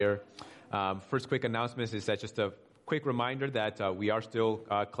here. First quick announcement is that just a quick reminder that we are still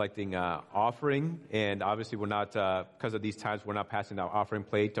collecting offering, and obviously we're not, because of these times, we're not passing our offering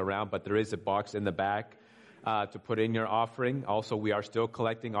plate around, but there is a box in the back to put in your offering. Also, we are still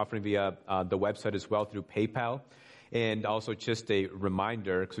collecting offering via the website as well through PayPal. And also just a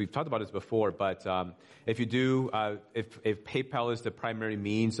reminder, because we've talked about this before, but if you do, if PayPal is the primary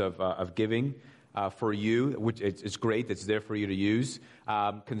means of giving for you, which it's great, it's there for you to use,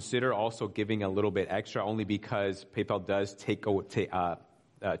 consider also giving a little bit extra, only because PayPal does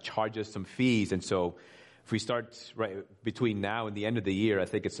charges some fees. And so if we start right between now and the end of the year, I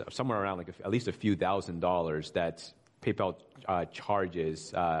think it's somewhere around at least a few $1,000s that PayPal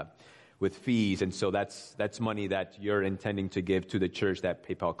charges with fees, and so that's money that you're intending to give to the church that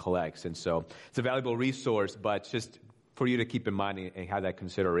PayPal collects. And so it's a valuable resource, but just for you to keep in mind and have that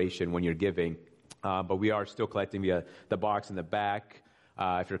consideration when you're giving. But we are still collecting via the box in the back,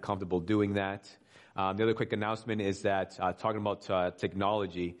 if you're comfortable doing that. The other quick announcement is that talking about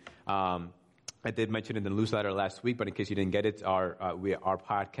technology, I did mention in the newsletter last week, but in case you didn't get it, our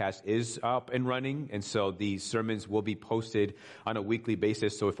podcast is up and running, and so the sermons will be posted on a weekly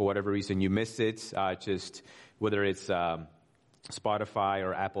basis. So if for whatever reason you miss it, just whether it's Spotify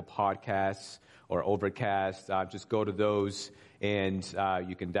or Apple Podcasts or Overcast, just go to those, and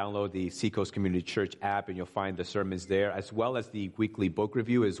you can download the Seacoast Community Church app, and you'll find the sermons there, as well as the weekly book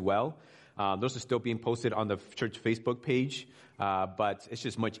review as well. Those are still being posted on the church Facebook page, but it's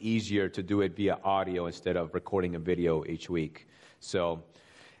just much easier to do it via audio instead of recording a video each week. So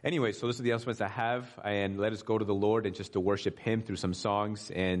anyway, so those are the announcements I have, and let us go to the Lord and just to worship Him through some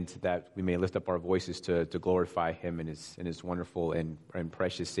songs, and that we may lift up our voices to glorify Him and His wonderful and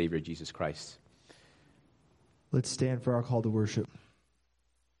precious Savior, Jesus Christ. Let's stand for our call to worship.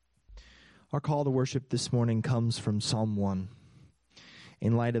 Our call to worship this morning comes from Psalm 1.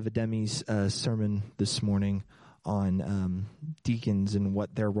 In light of Ademi's sermon this morning on deacons and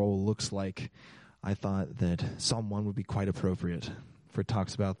what their role looks like, I thought that Psalm 1 would be quite appropriate, for it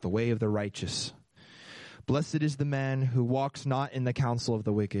talks about the way of the righteous. Blessed is the man who walks not in the counsel of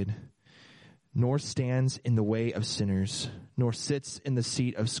the wicked, nor stands in the way of sinners, nor sits in the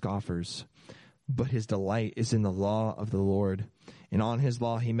seat of scoffers. But his delight is in the law of the Lord, and on his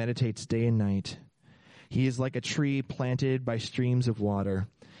law he meditates day and night. He is like a tree planted by streams of water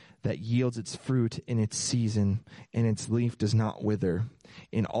that yields its fruit in its season, and its leaf does not wither.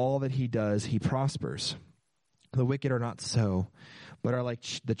 In all that he does, he prospers. The wicked are not so, but are like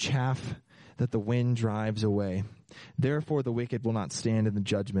the chaff that the wind drives away. Therefore the wicked will not stand in the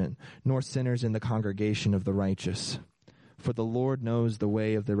judgment, nor sinners in the congregation of the righteous. For the Lord knows the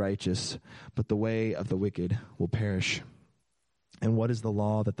way of the righteous, but the way of the wicked will perish. And what is the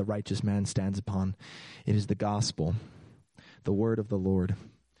law that the righteous man stands upon? It is the gospel, the word of the Lord.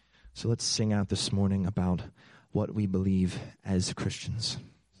 So let's sing out this morning about what we believe as Christians.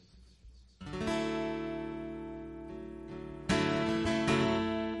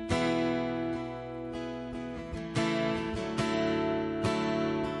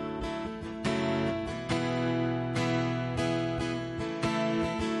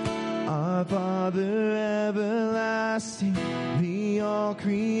 Our Father everlasting, the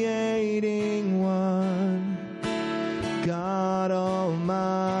all-creating one, God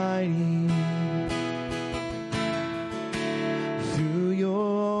Almighty, through your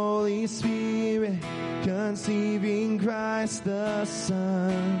Holy Spirit, conceiving Christ the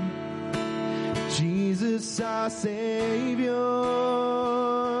Son, Jesus our Savior.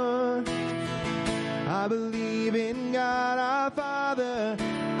 I believe in God our Father,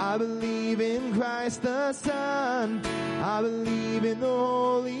 I believe in Christ the Son, I believe in the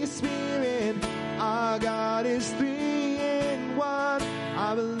Holy Spirit, our God is three in one.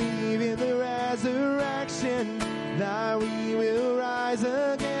 I believe in the resurrection, that we will rise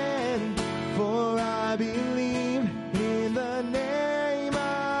again, for I believe in the name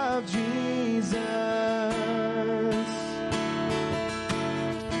of Jesus.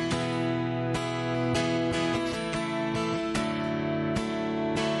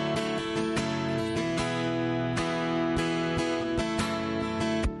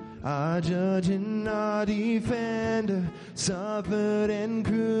 Our judge and our defender, suffered and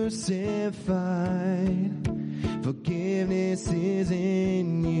crucified. Forgiveness is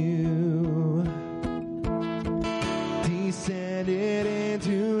in you. Descended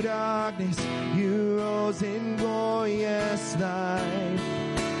into darkness, you rose in glorious light.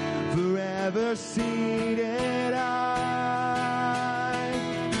 Forever seated high.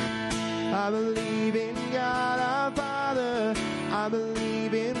 I believe in God our Father, I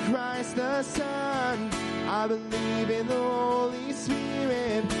believe in Christ the Son, I believe in the Holy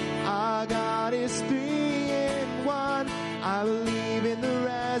Spirit, I believe in the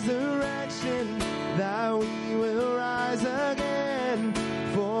resurrection, that we will rise again.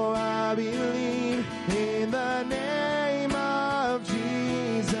 For I believe in the name of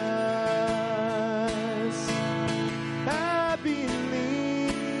Jesus. I believe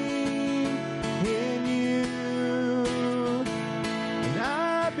in you, and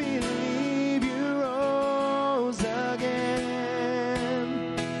I believe you rose again,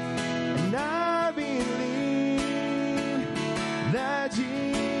 and I believe that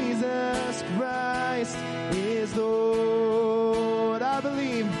Jesus Christ is Lord. I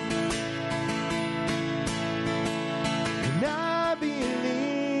believe, and I believe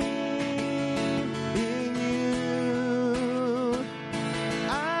in you.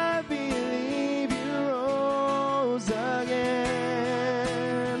 I believe you rose again,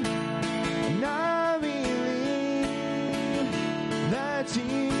 and I believe that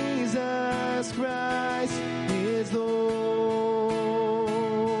Jesus Christ is Lord.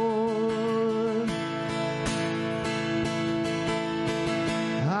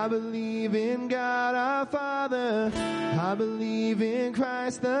 I believe in God our Father. I believe in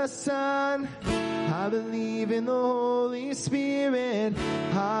Christ the Son. I believe in the Holy Spirit.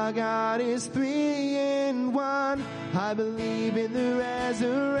 Our God is 3 in 1. I believe in the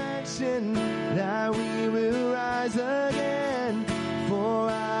resurrection, that we will rise again. For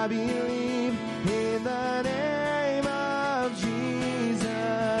I believe in the name of Jesus.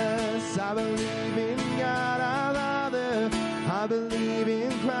 I believe in God our Father. I believe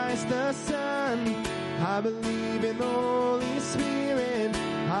in Christ the Son. I believe in the Holy Spirit.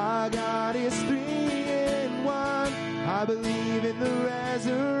 Our God is 3 in 1. I believe in the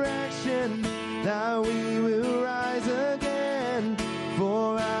resurrection, that we will rise again.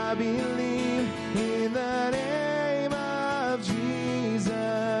 For I believe in the name of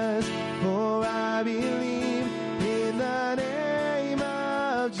Jesus. For I believe in the name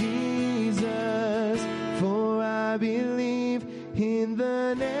of Jesus. For I believe in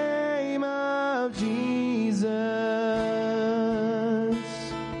the name of Jesus.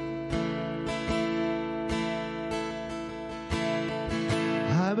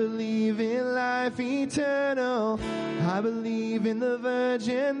 I believe in life eternal. I believe in the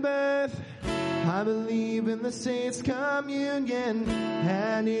virgin birth. I believe in the saints' communion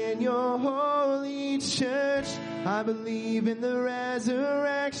and in your holy church. I believe in the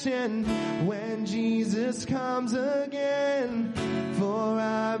resurrection when Jesus comes again. For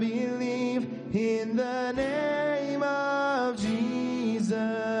I believe in the name of Jesus.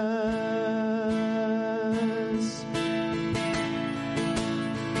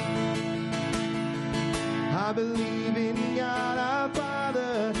 I believe in God our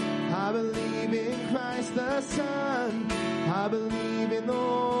Father. I believe in Christ the Son. I believe in the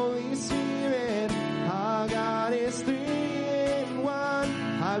Holy Spirit. Our God is 3 in 1.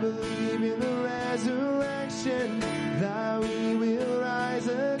 I believe in the resurrection, that we will rise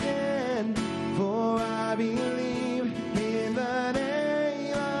again. For I believe in the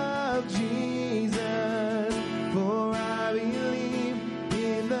name of Jesus. For I believe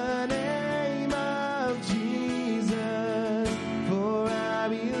in the name of Jesus. For I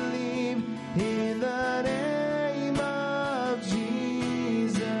believe in the name of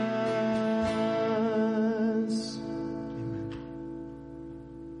Jesus. Amen.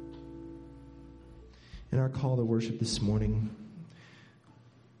 In our call to worship this morning,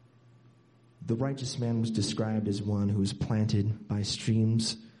 the righteous man was described as one who was planted by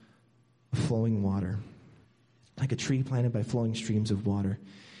streams of flowing water, like a tree planted by flowing streams of water.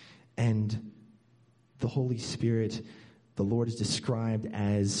 And the Holy Spirit, the Lord, is described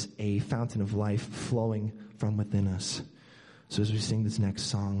as a fountain of life flowing from within us. So as we sing this next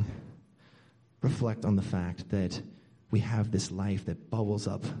song, reflect on the fact that we have this life that bubbles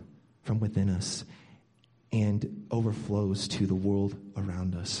up from within us and overflows to the world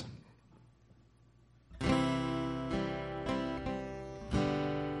around us.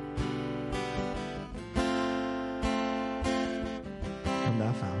 Come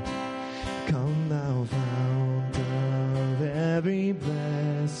thou fount. Come thou fount of every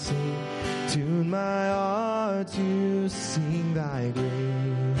blessing, tune my heart to sing thy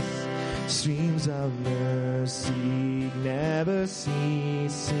grace. Streams of mercy never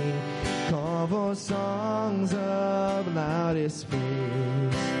ceasing, call for songs of loudest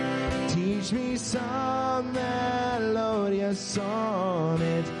praise. Teach me some melodious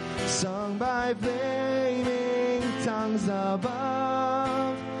sonnet, sung by flaming tongues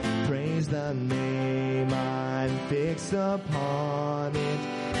above. Praise the name I'm fixed upon it,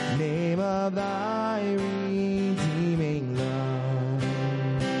 name of thy redeeming love.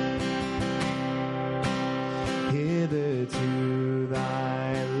 Hitherto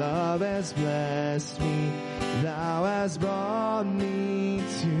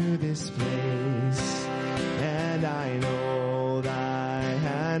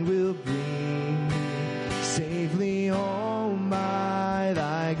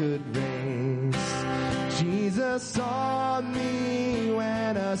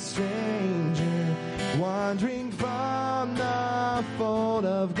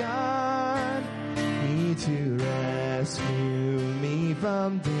hold of God, He to rescue me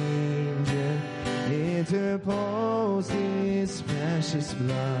from danger, interposed His precious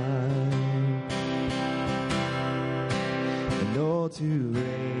blood. And oh, to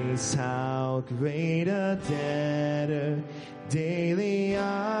grace, how great a debtor daily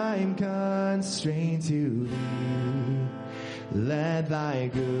I'm constrained to thee. Let thy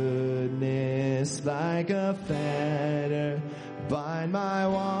goodness like a fetter bind my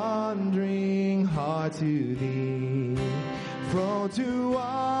wandering heart to thee. Prone to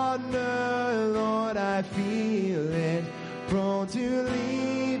wander, Lord, I feel it. Prone to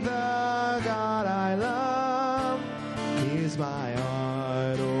leave the God I love. Here's my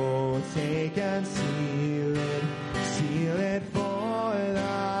heart, oh, take and seal it for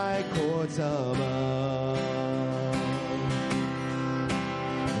thy courts above.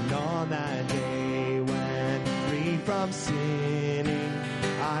 And on that day when free from sinning,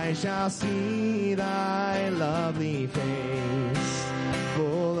 I shall see thy lovely face,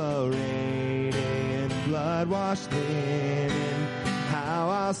 full arrayed in blood-washed linen. How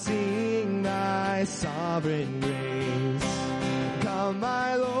I'll sing thy sovereign grace. Come,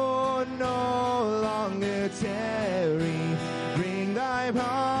 my Lord, no longer tarry. Bring thy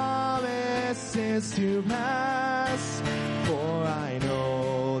promises to pass. For I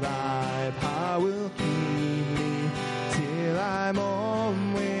know thy power will keep me till I'm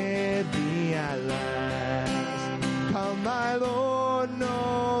home with thee at last. Come, my Lord,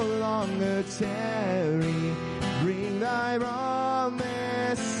 no longer tarry. Bring thy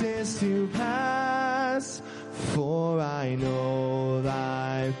promises to pass. For I know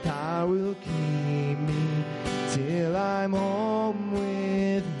thy power will keep me till I'm home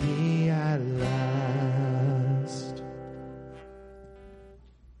with thee at last.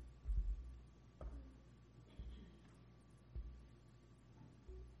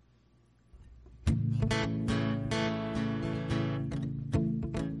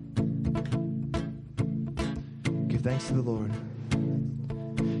 Give thanks to the Lord.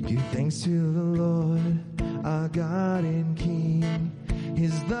 Give thanks to the Lord, our God and King.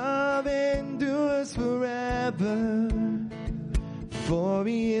 His love endures forever. For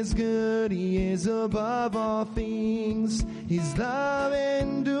He is good, He is above all things. His love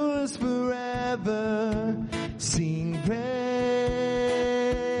endures forever. Sing praise,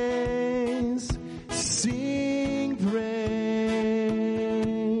 sing praise.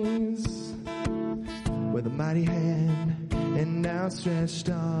 With a mighty hand and outstretched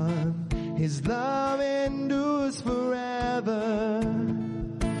arm, His love endures forever.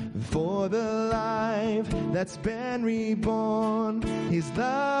 For the life that's been reborn, His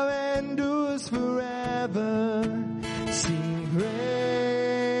love endures forever. Sing praise,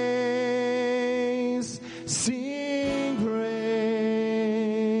 sing praise,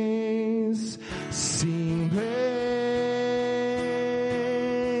 sing praise,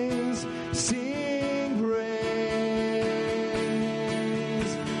 sing praise.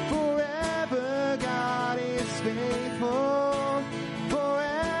 Forever God is faithful.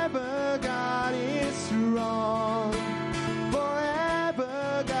 Strong.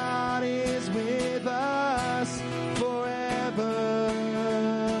 Forever God is with us. Forever.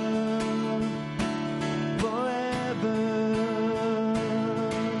 Forever.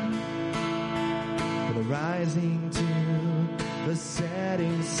 From the rising to the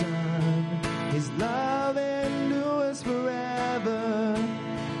setting sun, His love endures forever.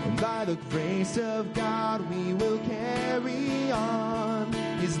 And by the grace of God we will carry on.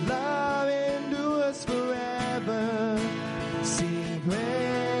 His love endures forever. Sing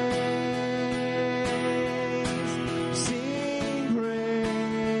praise, sing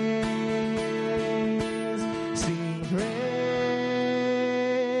praise, sing praise,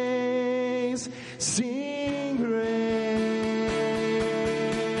 sing praise.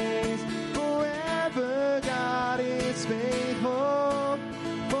 Forever God is faithful.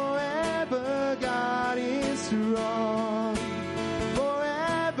 Forever God is strong.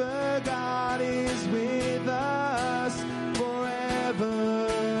 Forever God is with us. Forever.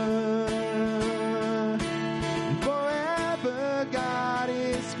 Forever God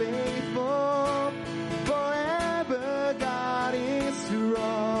is faithful. Forever God is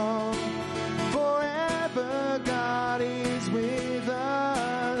strong. Forever God is with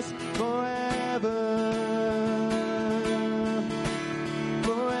us. Forever.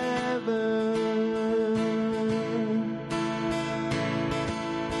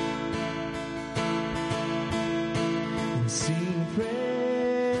 Sing praise,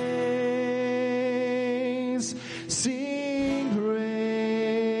 sing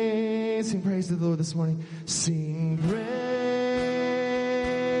praise, sing praise to the Lord this morning. Sing praise,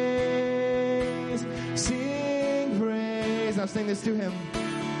 Now sing this to him.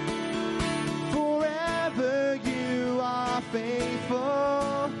 Forever you are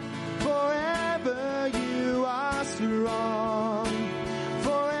faithful. Forever you are strong.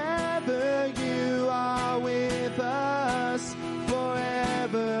 Forever you are with us.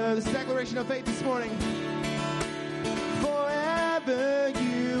 Forever. This declaration of faith this morning. Forever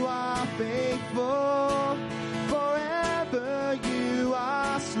you are faithful. Forever you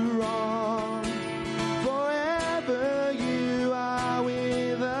are strong. Forever you are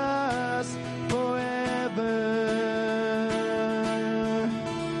with us. Forever.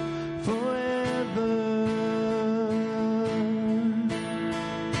 Forever.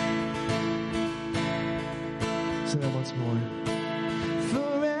 Say that once more.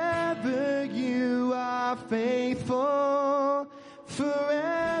 Forever you are faithful.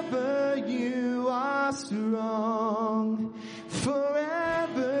 Forever you are strong.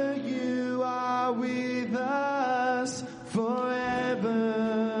 Forever you are with us. Forever.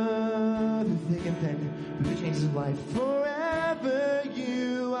 Through thick and thin, through the changes of life. Forever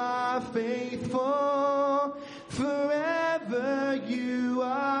you are faithful. Forever you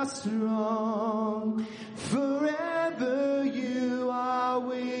are strong. Forever you are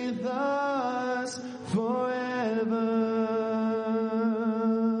with us. Forever.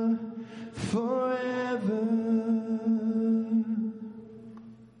 Forever.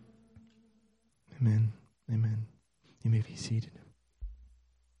 Amen. Amen. You may be seated.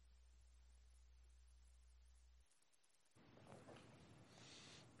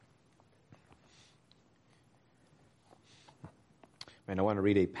 And I want to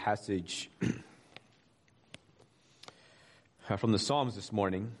read a passage from the Psalms this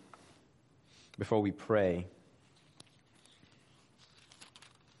morning before we pray.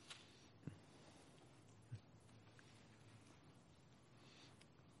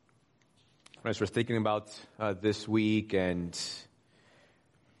 As we're thinking about this week or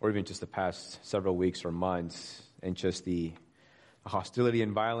even just the past several weeks or months, and just the hostility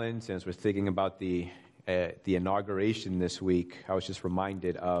and violence, and as we're thinking about the inauguration this week, I was just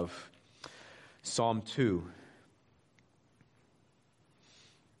reminded of Psalm 2.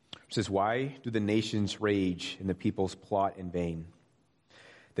 It says, "Why do the nations rage and the peoples plot in vain?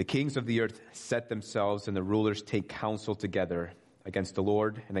 The kings of the earth set themselves and the rulers take counsel together against the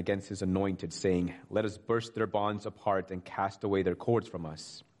Lord and against his anointed, saying, let us burst their bonds apart and cast away their cords from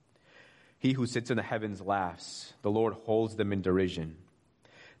us. He who sits in the heavens laughs. The Lord holds them in derision.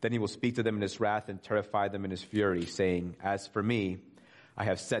 Then he will speak to them in his wrath and terrify them in his fury, saying, as for me, I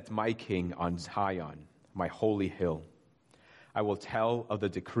have set my king on Zion, my holy hill. I will tell of the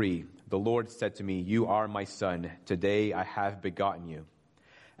decree. The Lord said to me, you are my son. Today I have begotten you.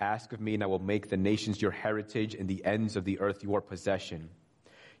 Ask of me, and I will make the nations your heritage and the ends of the earth your possession.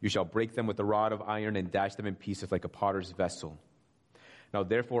 You shall break them with a rod of iron and dash them in pieces like a potter's vessel. Now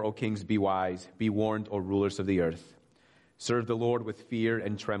therefore, O kings, be wise, be warned, O rulers of the earth. Serve the Lord with fear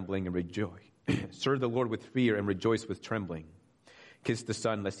and trembling and rejoice. Serve the Lord with fear and rejoice with trembling. Kiss the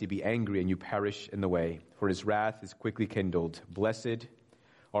Son, lest he be angry and you perish in the way, for his wrath is quickly kindled. Blessed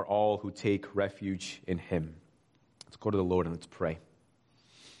are all who take refuge in him." Let's go to the Lord and let's pray.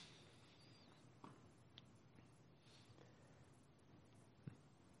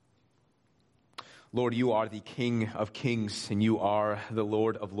 Lord, you are the King of kings and you are the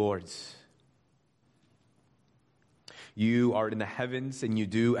Lord of lords. You are in the heavens and you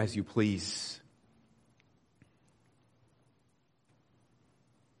do as you please.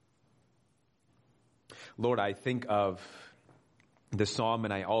 Lord, I think of the Psalm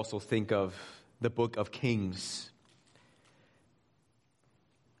and I also think of the book of Kings.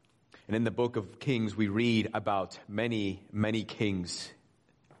 And in the book of Kings, we read about many, many kings.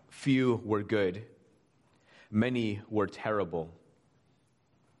 Few were good. Many were terrible.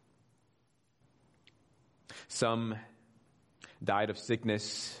 Some died of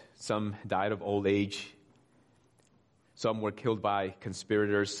sickness. Some died of old age. Some were killed by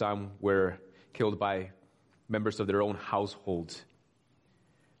conspirators. Some were killed by members of their own household.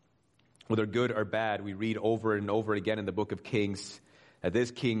 Whether good or bad, we read over and over again in the book of Kings that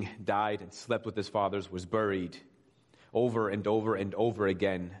this king died and slept with his fathers, was buried over and over and over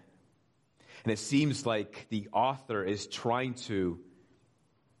again. And it seems like the author is trying to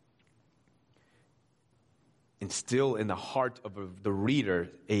instill in the heart of the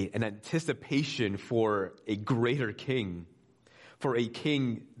reader an anticipation for a greater king, for a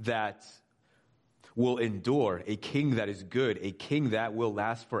king that will endure, a king that is good, a king that will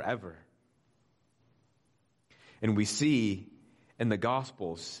last forever. And we see in the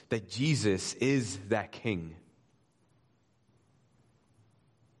Gospels that Jesus is that king.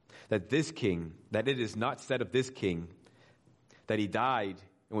 That this king, that it is not said of this king that he died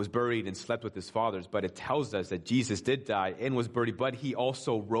and was buried and slept with his fathers, but it tells us that Jesus did die and was buried, but he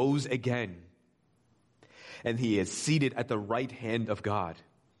also rose again. And he is seated at the right hand of God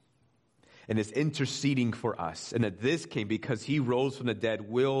and is interceding for us. And that this came because he rose from the dead,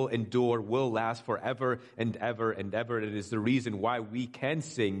 will endure, will last forever and ever and ever. And it is the reason why we can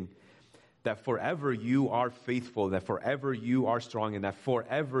sing that forever you are faithful, that forever you are strong, and that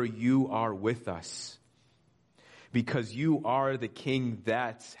forever you are with us. Because you are the King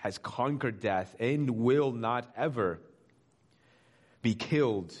that has conquered death and will not ever be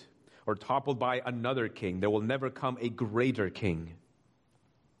killed or toppled by another king. There will never come a greater king.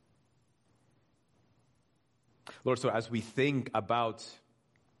 Lord, so as we think about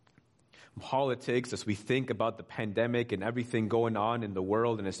politics, as we think about the pandemic and everything going on in the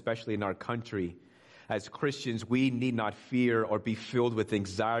world and especially in our country, as Christians, we need not fear or be filled with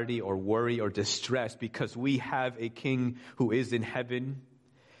anxiety or worry or distress because we have a King who is in heaven.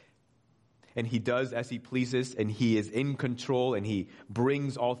 And he does as he pleases, and he is in control, and he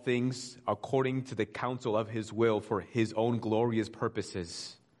brings all things according to the counsel of his will for his own glorious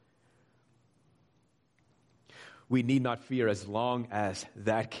purposes. We need not fear as long as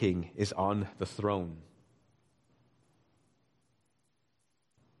that King is on the throne.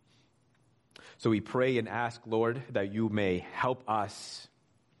 So we pray and ask, Lord, that you may help us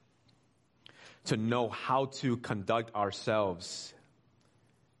to know how to conduct ourselves,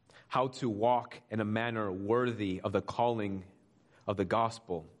 how to walk in a manner worthy of the calling of the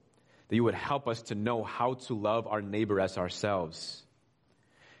gospel, that you would help us to know how to love our neighbor as ourselves,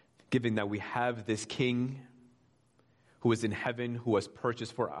 given that we have this King who is in heaven, who has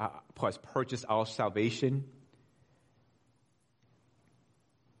purchased our salvation,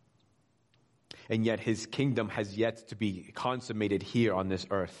 and yet his kingdom has yet to be consummated here on this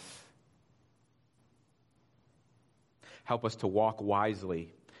earth. Help us to walk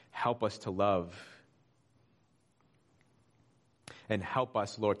wisely. Help us to love. And help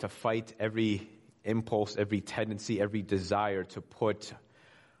us, Lord, to fight every impulse, every tendency, every desire to put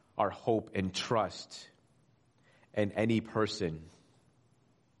our hope and trust in any person.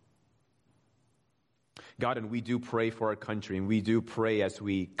 God, and we do pray for our country, and we do pray as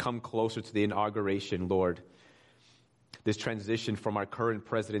we come closer to the inauguration, Lord, this transition from our current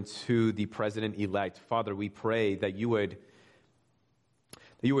president to the president-elect. Father, we pray that you would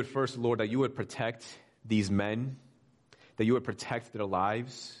first, Lord, that you would protect these men, that you would protect their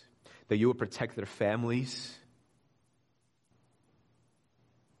lives, that you would protect their families.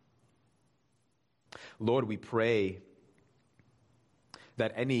 Lord, we pray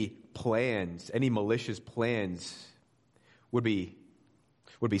that any plans, any malicious plans would be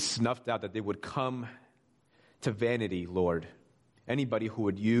snuffed out, that they would come to vanity, Lord. Anybody who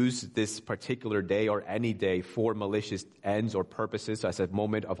would use this particular day or any day for malicious ends or purposes as a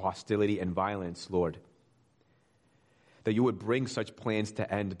moment of hostility and violence, Lord, that you would bring such plans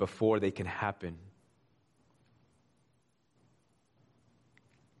to end before they can happen.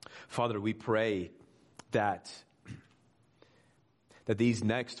 Father, we pray that these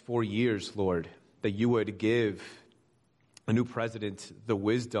next 4 years, Lord, that you would give a new president the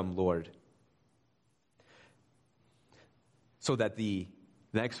wisdom, Lord, so that the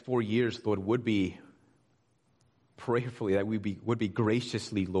next 4 years, Lord, would be prayerfully, that we would be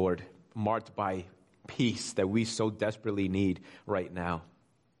graciously, Lord, marked by peace that we so desperately need right now.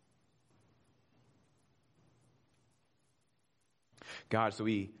 God, so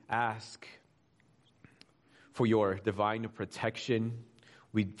we ask for your divine protection.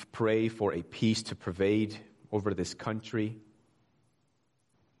 We pray for a peace to pervade over this country.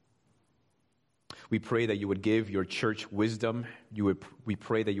 We pray that you would give your church wisdom. We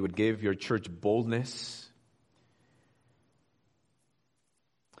pray that you would give your church boldness.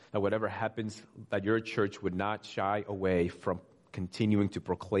 That whatever happens, that your church would not shy away from continuing to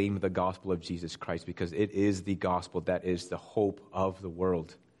proclaim the gospel of Jesus Christ, because it is the gospel that is the hope of the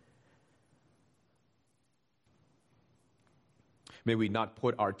world. May we not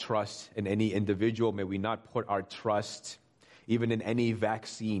put our trust in any individual. May we not put our trust even in any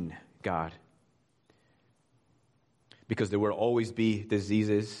vaccine, God. Because there will always be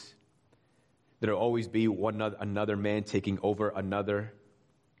diseases. There will always be another man taking over another.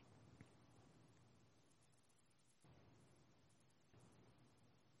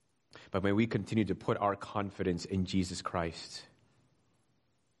 But may we continue to put our confidence in Jesus Christ.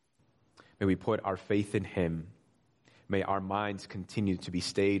 May we put our faith in him. May our minds continue to be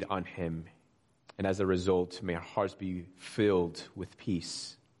stayed on him. And as a result, may our hearts be filled with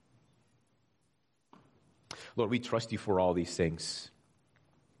peace. Lord, we trust you for all these things.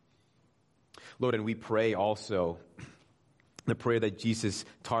 Lord, and we pray also the prayer that Jesus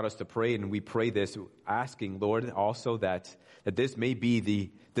taught us to pray, and we pray this asking, Lord, also that this may be the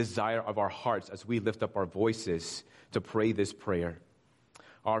desire of our hearts as we lift up our voices to pray this prayer.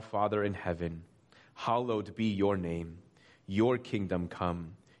 Our Father in heaven, hallowed be your name. Your kingdom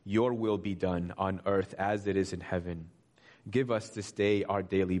come, your will be done on earth as it is in heaven. Give us this day our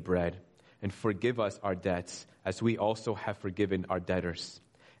daily bread, and forgive us our debts as we also have forgiven our debtors.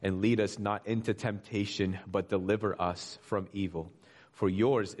 And lead us not into temptation, but deliver us from evil. For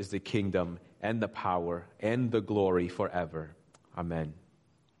yours is the kingdom and the power and the glory forever. Amen.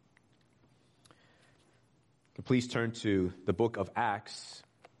 Please turn to the book of Acts.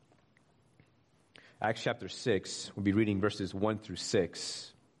 Acts chapter 6. We'll be reading verses 1 through 6.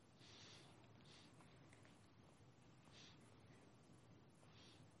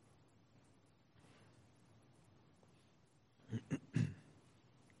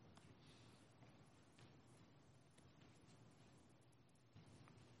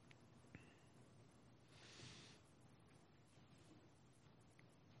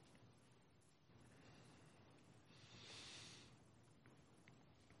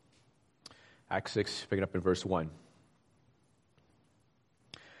 Acts 6, picking up in verse 1.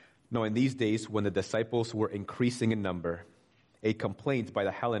 Now in these days, when the disciples were increasing in number, a complaint by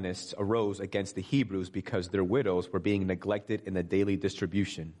the Hellenists arose against the Hebrews because their widows were being neglected in the daily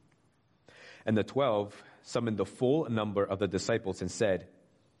distribution. And the 12 summoned the full number of the disciples and said,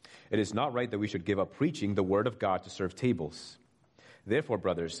 "It is not right that we should give up preaching the word of God to serve tables. Therefore,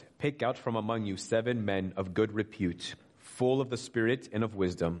 brothers, pick out from among you 7 men of good repute, full of the Spirit and of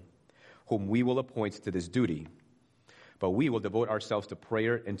wisdom, whom we will appoint to this duty. But we will devote ourselves to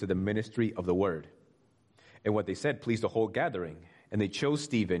prayer and to the ministry of the word." And what they said pleased the whole gathering. And they chose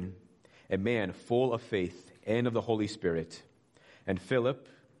Stephen, a man full of faith and of the Holy Spirit, and Philip,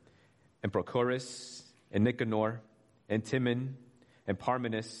 and Prochorus, and Nicanor, and Timon, and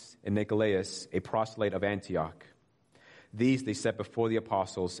Parmenas, and Nicolaus, a proselyte of Antioch. These they set before the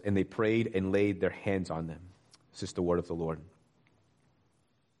apostles, and they prayed and laid their hands on them. This is the word of the Lord.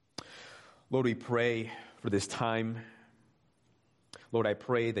 Lord, we pray for this time. Lord, I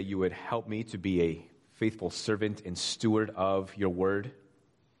pray that you would help me to be a faithful servant and steward of your word.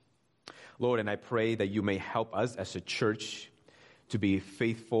 Lord, and I pray that you may help us as a church to be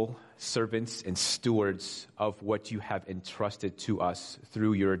faithful servants and stewards of what you have entrusted to us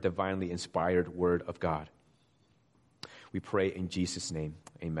through your divinely inspired word of God. We pray in Jesus' name.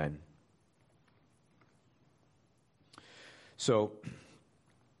 Amen. So,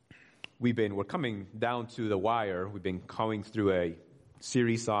 we're coming down to the wire. We've been going through a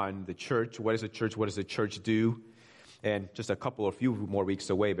series on the church. What is a church? What does the church do? And just a few more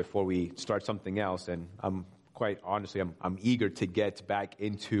weeks away before we start something else. And I'm eager to get back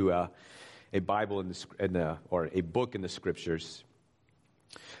into a Bible or a book in the Scriptures.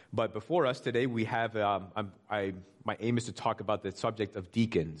 But before us today, we have my aim is to talk about the subject of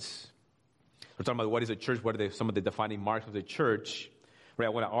deacons. We're talking about what is a church. What are some of the defining marks of the church? Right, I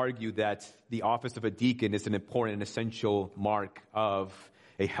want to argue that the office of a deacon is an important and essential mark of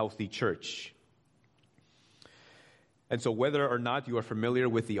a healthy church. And so whether or not you are familiar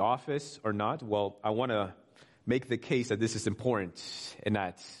with the office or not, well, I want to make the case that this is important and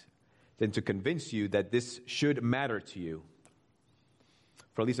to convince you that this should matter to you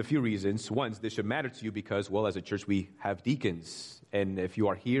for at least a few reasons. One, this should matter to you because, well, as a church, we have deacons. And if you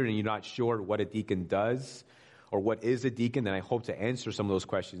are here and you're not sure what a deacon does, or what is a deacon, then I hope to answer some of those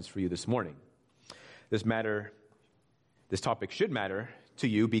questions for you this morning. This topic should matter to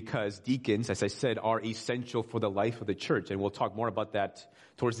you because deacons, as I said, are essential for the life of the church. And we'll talk more about that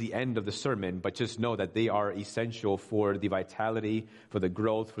towards the end of the sermon, but just know that they are essential for the vitality, for the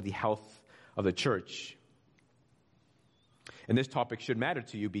growth, for the health of the church. And this topic should matter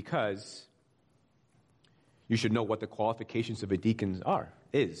to you because you should know what the qualifications of a deacon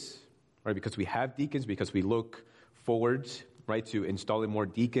is. Right, because we have deacons, because we look forward, right, to installing more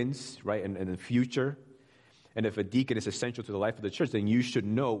deacons, right, in the future. And if a deacon is essential to the life of the church, then you should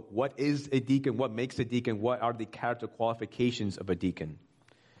know what is a deacon, what makes a deacon, what are the character qualifications of a deacon.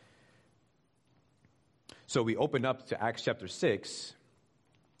 So we open up to Acts chapter 6,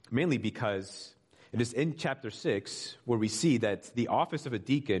 mainly because it is in chapter 6 where we see that the office of a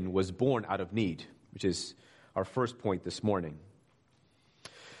deacon was born out of need, which is our first point this morning.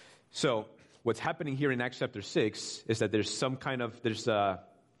 So what's happening here in Acts chapter 6 is that there's a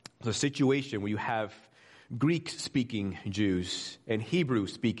situation where you have Greek-speaking Jews and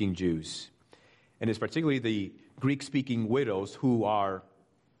Hebrew-speaking Jews. And it's particularly the Greek-speaking widows who are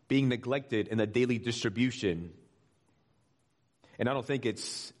being neglected in the daily distribution. And I don't think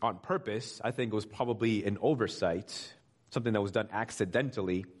it's on purpose. I think it was probably an oversight. something that was done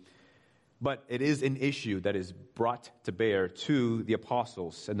accidentally, but it is an issue that is brought to bear to the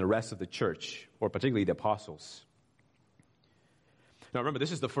apostles and the rest of the church, or particularly the apostles. Now remember,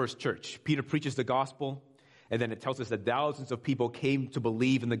 this is the first church. Peter preaches the gospel, and then it tells us that thousands of people came to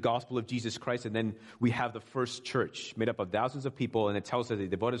believe in the gospel of Jesus Christ, and then we have the first church made up of thousands of people, and it tells us they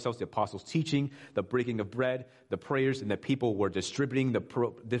devoted themselves to the apostles' teaching, the breaking of bread, the prayers, and that people were distributing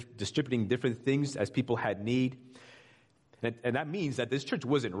different things as people had need. And that means that this church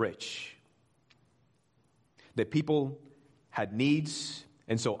wasn't rich. That people had needs,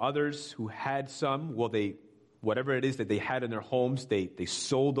 and so others who had some, whatever it is that they had in their homes, they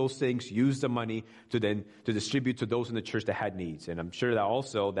sold those things, used the money to distribute to those in the church that had needs. And I'm sure that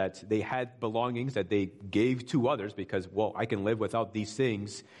also that they had belongings that they gave to others because, well, I can live without these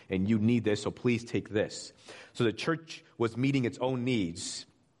things, and you need this, so please take this. So the church was meeting its own needs.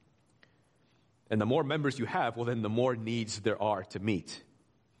 And the more members you have, well, then the more needs there are to meet.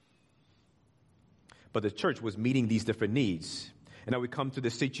 But the church was meeting these different needs. And now we come to the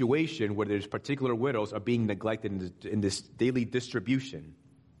situation where there's particular widows are being neglected in this daily distribution.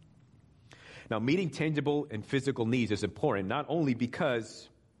 Now, meeting tangible and physical needs is important, not only because,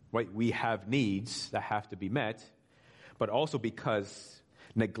 right, we have needs that have to be met, but also because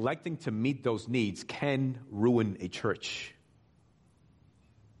neglecting to meet those needs can ruin a church.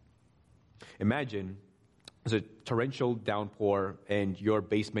 Imagine there's a torrential downpour and your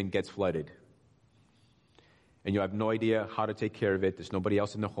basement gets flooded. And you have no idea how to take care of it. There's nobody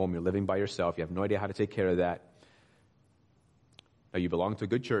else in the home. You're living by yourself. You have no idea how to take care of that. Now, you belong to a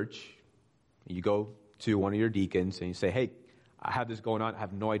good church. You go to one of your deacons and you say, hey, I have this going on. I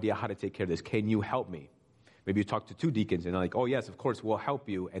have no idea how to take care of this. Can you help me? Maybe you talk to two deacons and they're like, oh, yes, of course, we'll help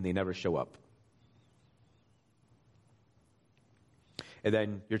you. And they never show up. And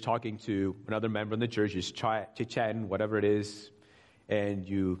then you're talking to another member in the church, you're chit-chatting, whatever it is, and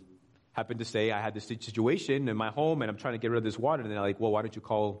you happen to say, I had this situation in my home, and I'm trying to get rid of this water. And they're like, well, why don't you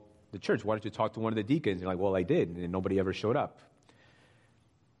call the church? Why don't you talk to one of the deacons? And you're like, well, I did, and nobody ever showed up.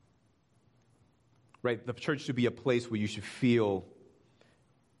 Right? The church should be a place where you should feel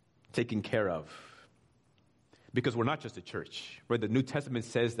taken care of. Because we're not just a church, right? The New Testament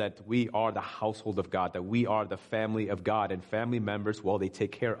says that we are the household of God, that we are the family of God, and family members, well, they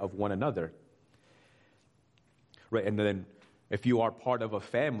take care of one another. Right? And then if you are part of a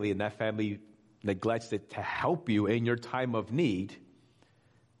family and that family neglects it to help you in your time of need,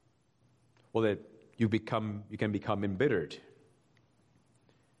 well, that you can become embittered.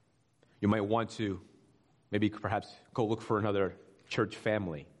 You might want to maybe perhaps go look for another church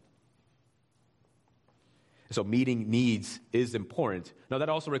family. So meeting needs is important. Now, that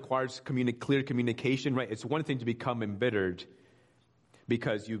also requires clear communication, right? It's one thing to become embittered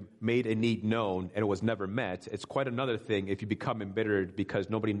because you made a need known and it was never met. It's quite another thing if you become embittered because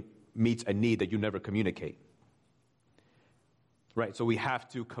nobody meets a need that you never communicate. Right? So we have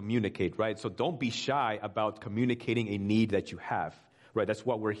to communicate, right? So don't be shy about communicating a need that you have. Right? That's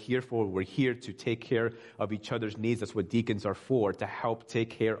what we're here for. We're here to take care of each other's needs. That's what deacons are for, to help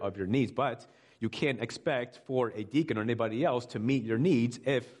take care of your needs. But you can't expect for a deacon or anybody else to meet your needs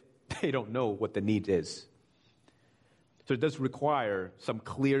if they don't know what the need is. So it does require some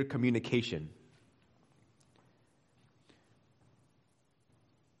clear communication.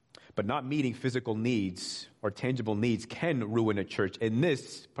 But not meeting physical needs or tangible needs can ruin a church. In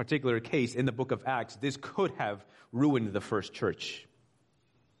this particular case, in the book of Acts, this could have ruined the first church.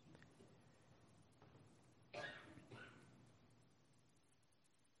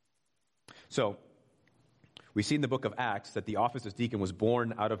 So, we see in the book of Acts that the office of deacon was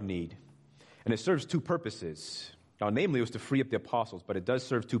born out of need. And it serves two purposes. Now, namely, it was to free up the apostles, but it does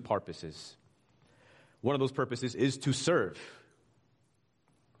serve two purposes. One of those purposes is to serve.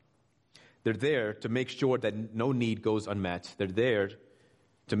 They're there to make sure that no need goes unmet. They're there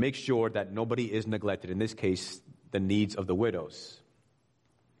to make sure that nobody is neglected. In this case, the needs of the widows.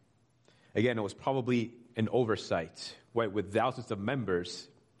 Again, it was probably an oversight, right? With thousands of members,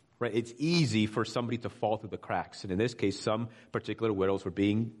 right? It's easy for somebody to fall through the cracks. And in this case, some particular widows were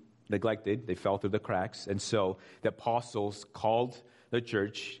being neglected. They fell through the cracks. And so the apostles called the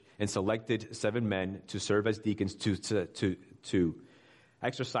church and selected 7 men to serve as deacons to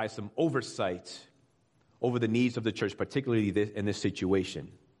exercise some oversight over the needs of the church, particularly in this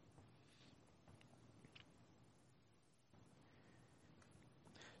situation.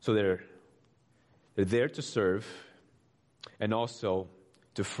 So they're there to serve and also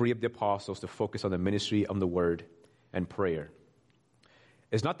to free up the apostles to focus on the ministry of the word and prayer.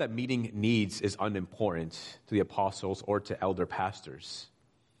 It's not that meeting needs is unimportant to the apostles or to elder pastors,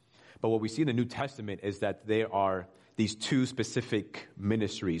 But what we see in the New Testament is that there are these two specific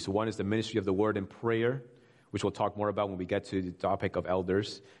ministries. One is the ministry of the word and prayer, which we'll talk more about when we get to the topic of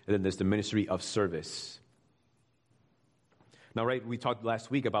elders. And then there's the ministry of service. Now, right, we talked last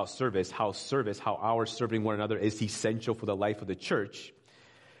week about how our serving one another is essential for the life of the church.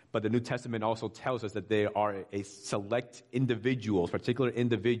 But the New Testament also tells us that there are a select individuals, particular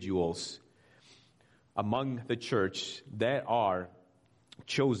individuals among the church that are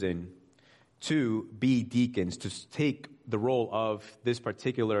chosen to be deacons, to take the role of this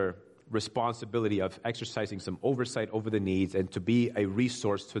particular responsibility of exercising some oversight over the needs and to be a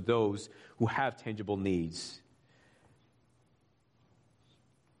resource to those who have tangible needs.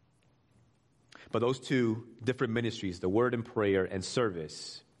 But those two different ministries, the word and prayer and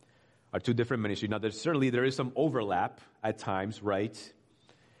service, are two different ministries. Now, there is some overlap at times, right?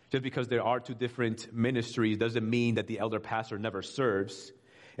 Just because there are two different ministries doesn't mean that the elder pastor never serves.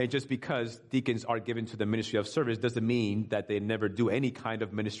 And just because deacons are given to the ministry of service doesn't mean that they never do any kind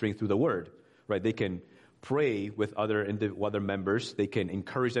of ministering through the word, right? They can pray with other members. They can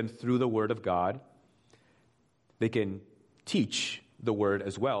encourage them through the word of God. They can teach the word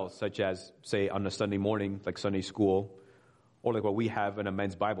as well, such as, say, on a Sunday morning, like Sunday school, or like what we have in a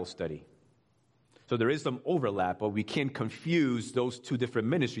men's Bible study. So there is some overlap, but we can't confuse those two different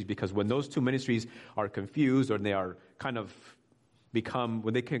ministries, because when those two ministries are confused, or they are kind of they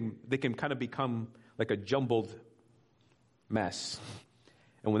can kind of become like a jumbled mess.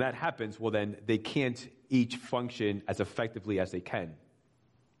 And when that happens, well, then they can't each function as effectively as they can.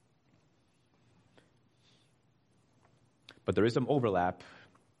 But there is some overlap,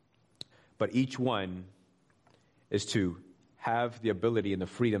 but each one is to have the ability and the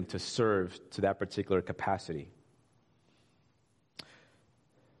freedom to serve to that particular capacity.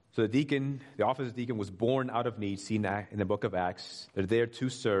 So the office of deacon was born out of need, seen in the book of Acts. They're there to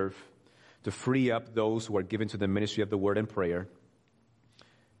serve, to free up those who are given to the ministry of the word and prayer.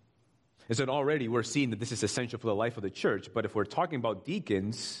 And so already we're seeing that this is essential for the life of the church. But if we're talking about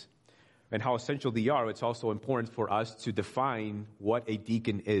deacons and how essential they are, it's also important for us to define what a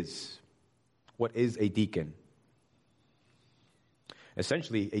deacon is. What is a deacon?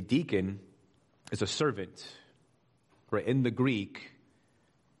 Essentially, a deacon is a servant. Right? In the Greek,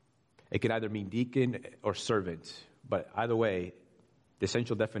 it can either mean deacon or servant. But either way, the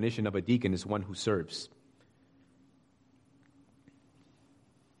essential definition of a deacon is one who serves.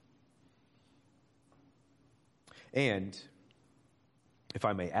 And, if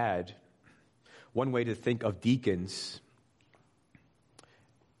I may add, one way to think of deacons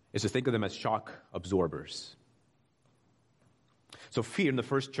is to think of them as shock absorbers. So here in the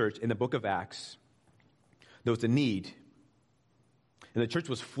first church, in the book of Acts, there was a need. And the church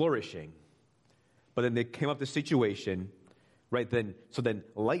was flourishing. But then there came up this situation, right? So then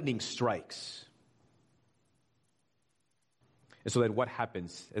lightning strikes. And so then what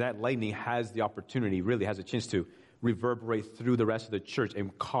happens? And that lightning has the opportunity, really has a chance to reverberate through the rest of the church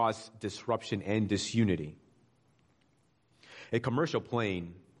and cause disruption and disunity. A commercial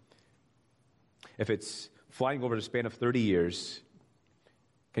plane, if it's flying over the span of 30 years,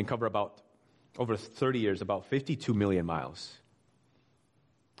 can cover about 52 million miles.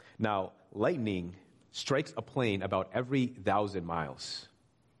 Now, lightning strikes a plane about every 1,000 miles.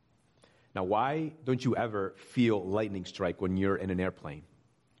 Now, why don't you ever feel lightning strike when you're in an airplane?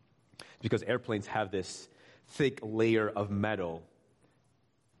 It's because airplanes have this thick layer of metal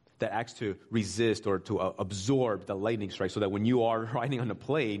that acts to resist or to absorb the lightning strike, so that when you are riding on a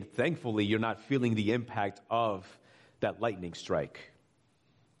plane, thankfully, you're not feeling the impact of that lightning strike.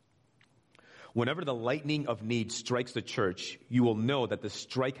 Whenever the lightning of need strikes the church, you will know that the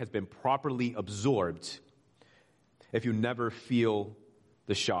strike has been properly absorbed if you never feel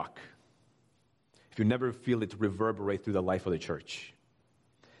the shock, if you never feel it reverberate through the life of the church.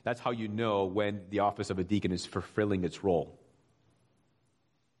 That's how you know when the office of a deacon is fulfilling its role.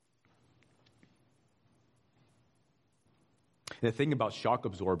 And the thing about shock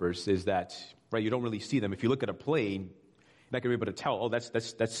absorbers is that, right, you don't really see them. If you look at a plane, you're not going to be able to tell, oh, that's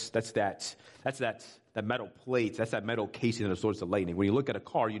that metal plate, that's that metal casing that absorbs the lightning. When you look at a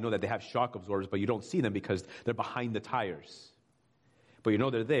car, you know that they have shock absorbers, but you don't see them because they're behind the tires. But you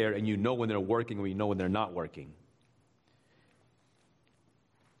know they're there, and you know when they're working, and you know when they're not working.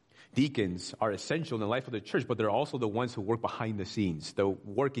 Deacons are essential in the life of the church, but they're also the ones who work behind the scenes. They're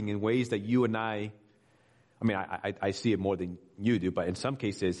working in ways that you and I see it more than you do, but in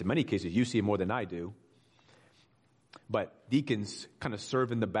many cases, you see it more than I do. But deacons kind of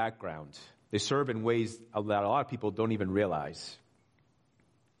serve in the background. They serve in ways that a lot of people don't even realize.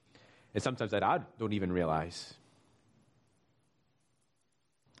 And sometimes that I don't even realize.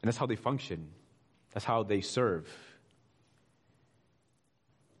 And that's how they function. That's how they serve.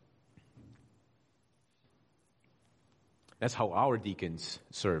 That's how our deacons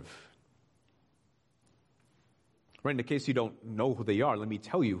serve. Right, in the case you don't know who they are, let me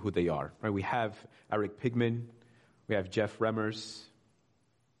tell you who they are. Right, we have Eric Pigman, we have Jeff Remmers,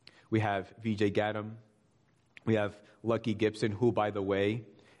 we have VJ Gaddam, we have Lucky Gibson, who, by the way,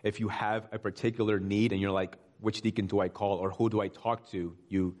 if you have a particular need and you're like, which deacon do I call or who do I talk to,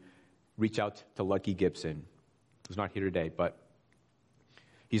 you reach out to Lucky Gibson, who's not here today, but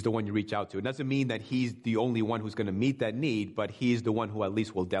he's the one you reach out to. It doesn't mean that he's the only one who's going to meet that need, but he's the one who at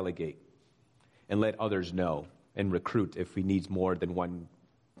least will delegate and let others know and recruit if he needs more than one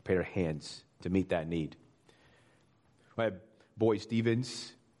pair of hands to meet that need. I have Boy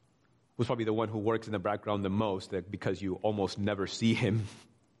Stevens, who's probably the one who works in the background the most because you almost never see him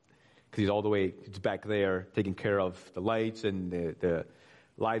because he's all the way back there taking care of the lights and the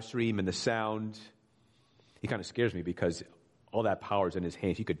live stream and the sound. He kind of scares me because all that power is in his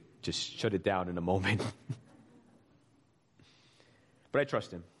hands. He could just shut it down in a moment. But I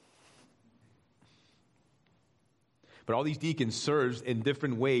trust him. But all these deacons serve in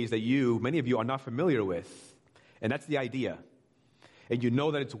different ways that many of you are not familiar with. And that's the idea. And you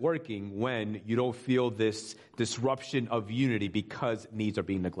know that it's working when you don't feel this disruption of unity because needs are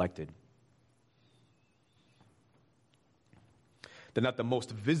being neglected. They're not the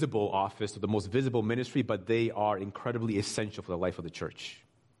most visible office or the most visible ministry, but they are incredibly essential for the life of the church.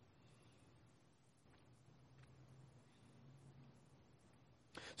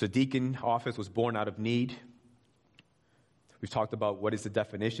 So deacon office was born out of need. We've talked about what is the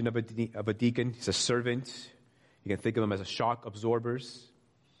definition of a deacon. He's a servant. You can think of them as shock absorbers.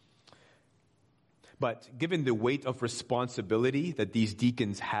 But given the weight of responsibility that these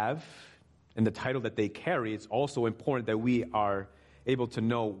deacons have and the title that they carry, it's also important that we are able to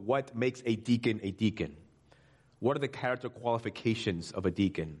know what makes a deacon a deacon. What are the character qualifications of a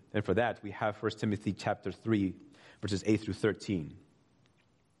deacon? And for that, we have 1 Timothy chapter 3, verses 8 through 13.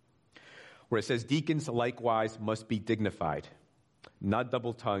 Where it says, deacons likewise must be dignified, not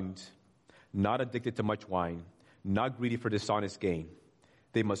double-tongued, not addicted to much wine, not greedy for dishonest gain.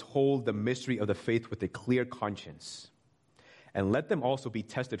 They must hold the mystery of the faith with a clear conscience. And let them also be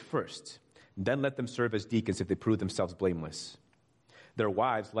tested first. Then let them serve as deacons if they prove themselves blameless. Their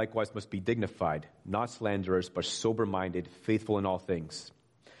wives likewise must be dignified, not slanderers, but sober-minded, faithful in all things.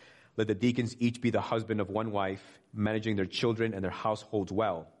 Let the deacons each be the husband of one wife, managing their children and their households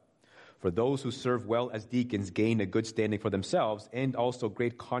well. For those who serve well as deacons gain a good standing for themselves and also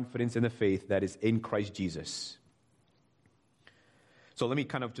great confidence in the faith that is in Christ Jesus. So let me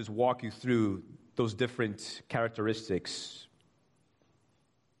kind of just walk you through those different characteristics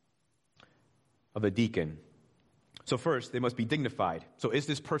of a deacon. So first, they must be dignified. So is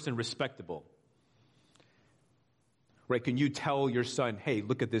this person respectable? Right? Can you tell your son, hey,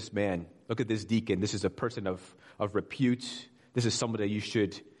 look at this man, look at this deacon. This is a person of repute. This is somebody that you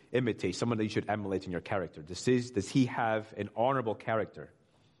should imitate, someone that you should emulate in your character. Does he have an honorable character?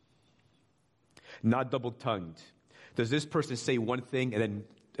 Not double-tongued. Does this person say one thing and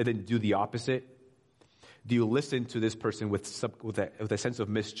then do the opposite? Do you listen to this person with a sense of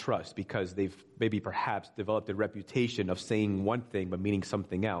mistrust because they've maybe perhaps developed a reputation of saying one thing but meaning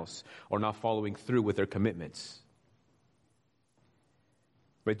something else, or not following through with their commitments?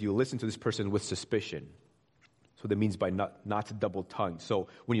 Right? Do you listen to this person with suspicion? So that means by not double-tongued. So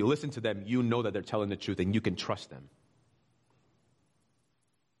when you listen to them, you know that they're telling the truth and you can trust them.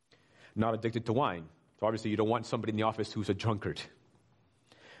 Not addicted to wine. So obviously you don't want somebody in the office who's a drunkard.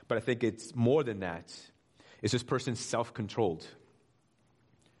 But I think it's more than that. Is this person self-controlled?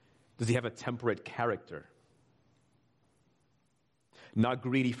 Does he have a temperate character? Not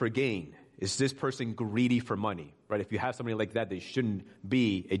greedy for gain. Is this person greedy for money? Right? If you have somebody like that, they shouldn't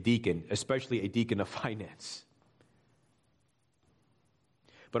be a deacon, especially a deacon of finance.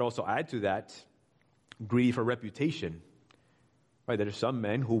 But also add to that, greedy for reputation. Right? There are some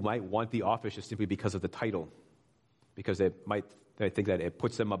men who might want the office just simply because of the title, because they think that it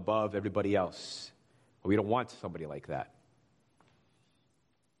puts them above everybody else. Well, we don't want somebody like that.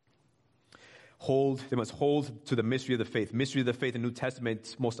 They must hold to the mystery of the faith. Mystery of the faith in the New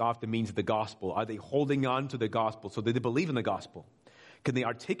Testament most often means the gospel. Are they holding on to the gospel? So do they believe in the gospel? Can they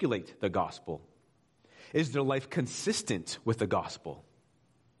articulate the gospel? Is their life consistent with the gospel?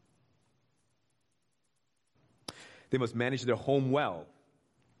 They must manage their home well.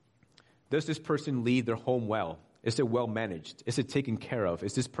 Does this person lead their home well? Is it well managed? Is it taken care of?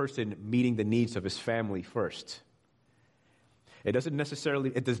 Is this person meeting the needs of his family first? It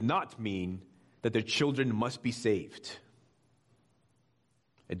does not mean that their children must be saved.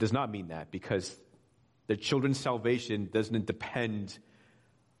 It does not mean that, because the children's salvation doesn't depend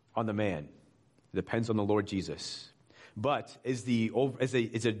on the man. It depends on the Lord Jesus. But is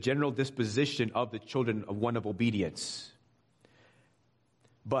a general disposition of the children of one of obedience.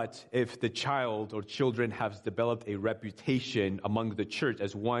 But if the child or children have developed a reputation among the church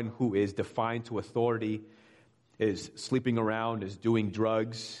as one who is defiant to authority, is sleeping around, is doing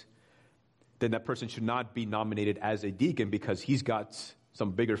drugs, then that person should not be nominated as a deacon, because he's got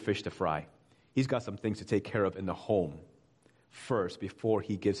some bigger fish to fry. He's got some things to take care of in the home first before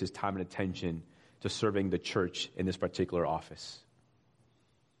he gives his time and attention to serving the church in this particular office.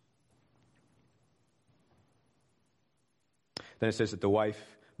 Then it says that the wife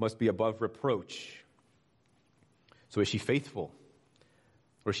must be above reproach. So is she faithful?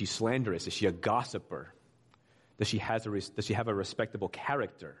 Or is she slanderous? Is she a gossiper? Does she have a respectable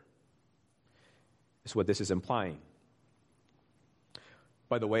character? That's what this is implying.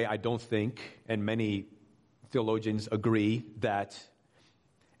 By the way, I don't think, and many theologians agree, that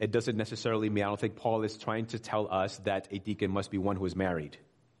it doesn't necessarily mean, I don't think Paul is trying to tell us that a deacon must be one who is married.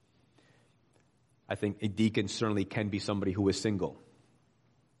 I think a deacon certainly can be somebody who is single,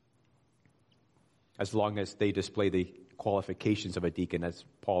 as long as they display the qualifications of a deacon, as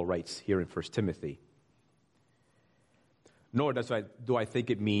Paul writes here in 1 Timothy. Nor do I think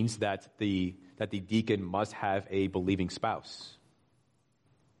it means that the deacon must have a believing spouse.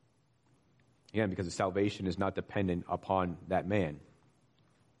 Again, because the salvation is not dependent upon that man.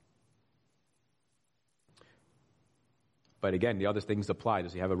 But again, the other things apply.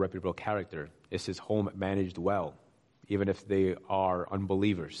 Does he have a reputable character? Is his home managed well, even if they are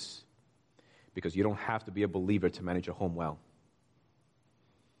unbelievers? Because you don't have to be a believer to manage a home well.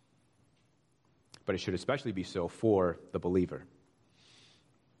 But it should especially be so for the believer.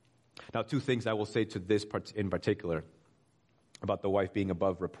 Now, two things I will say to this part in particular about the wife being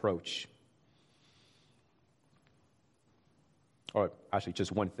above reproach. Or actually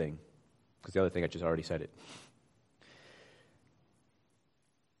just one thing, because the other thing I just already said it.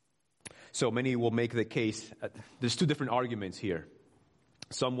 So many will make the case, there's two different arguments here.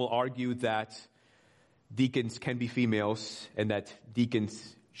 Some will argue that deacons can be females and that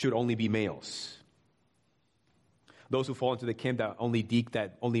deacons should only be males. Those who fall into the camp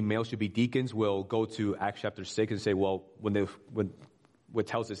that only males should be deacons will go to Acts chapter 6 and say, well, when what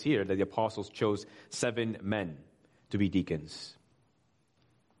tells us here that the apostles chose 7 men to be deacons.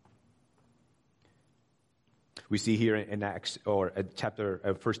 We see here in Acts, or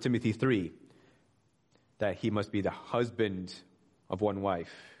chapter 1 Timothy 3, that he must be the husband of one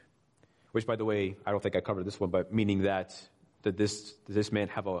wife. Which, by the way, I don't think I covered this one, but meaning that does this man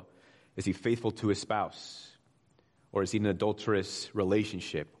is he faithful to his spouse? Or is he in an adulterous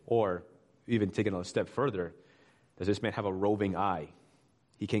relationship? Or, even taking a step further, does this man have a roving eye?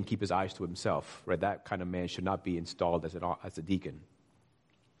 He can't keep his eyes to himself, right? That kind of man should not be installed as a deacon.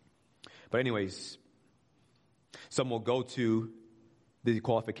 But anyways, some will go to the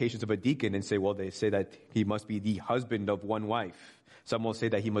qualifications of a deacon and say, well, they say that he must be the husband of one wife. Some will say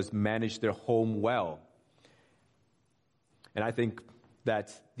that he must manage their home well. And I think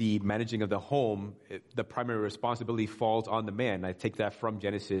that the managing of the home, the primary responsibility falls on the man. I take that from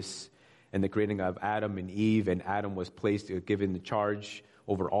Genesis and the creating of Adam and Eve, and Adam was given the charge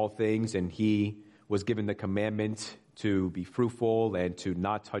over all things, and he was given the commandment to be fruitful and to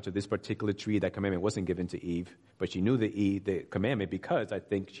not touch of this particular tree. That commandment wasn't given to Eve, but she knew the commandment because I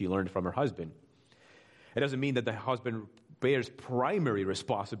think she learned from her husband. It doesn't mean that the husband bears primary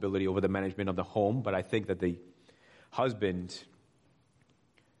responsibility over the management of the home, but I think that the husband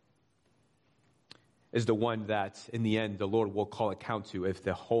is the one that, in the end, the Lord will call account to if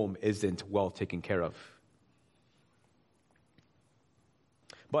the home isn't well taken care of.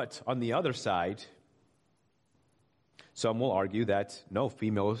 But on the other side, some will argue that, no,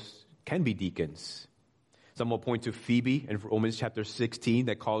 females can be deacons. Some will point to Phoebe in Romans chapter 16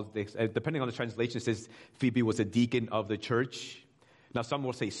 that calls, depending on the translation, it says Phoebe was a deacon of the church. Now, some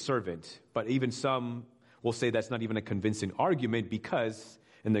will say servant, but even some will say that's not even a convincing argument because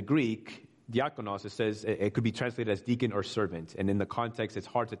in the Greek, diakonos, it says it could be translated as deacon or servant. And in the context, it's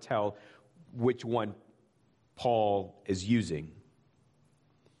hard to tell which one Paul is using.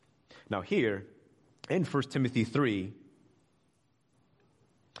 Now here, in 1 Timothy 3,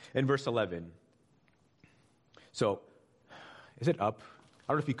 in verse 11. So, is it up?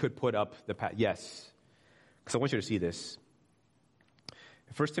 I don't know if you could put up the yes, because I want you to see this.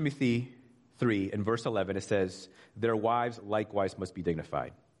 1 Timothy 3, in verse 11, it says, their wives likewise must be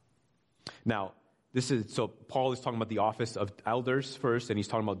dignified. Now, so Paul is talking about the office of elders first, and he's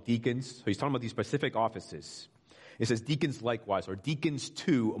talking about deacons. So he's talking about these specific offices. It says deacons likewise, or deacons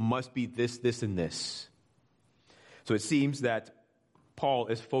too must be this, this, and this. So it seems that Paul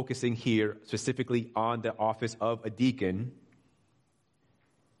is focusing here specifically on the office of a deacon.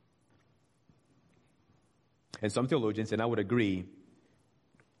 And some theologians, and I would agree,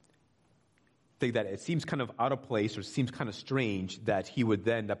 think that it seems kind of out of place or seems kind of strange that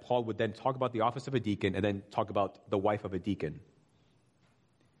Paul would then talk about the office of a deacon and then talk about the wife of a deacon.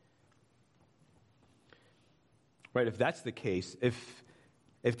 Right? If that's the case, if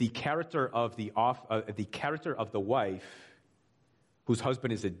the character of the wife whose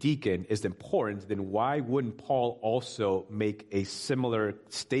husband is a deacon is important, then why wouldn't Paul also make a similar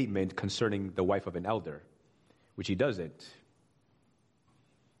statement concerning the wife of an elder, which he doesn't?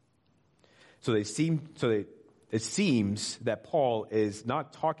 It seems that Paul is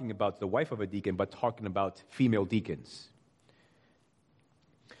not talking about the wife of a deacon, but talking about female deacons.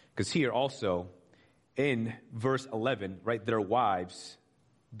 Because here also, in verse 11, right, their wives,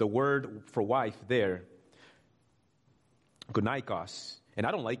 the word for wife there, gonaikos. And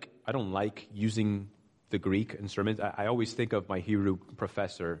I don't like using the Greek in sermons. I always think of my Hebrew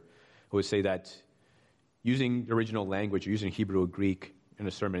professor who would say that using the original language, or using Hebrew or Greek in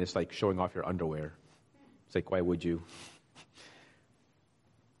a sermon, is like showing off your underwear. It's like, why would you?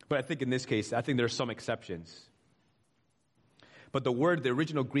 But I think in this case, I think there are some exceptions. But the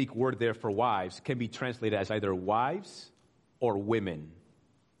original Greek word there for wives can be translated as either wives or women.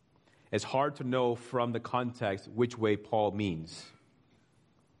 It's hard to know from the context which way Paul means.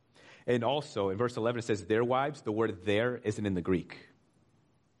 And also, in verse 11, it says their wives. The word there isn't in the Greek.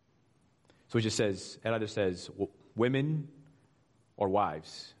 So it either says women or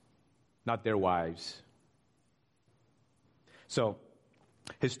wives, not their wives. So,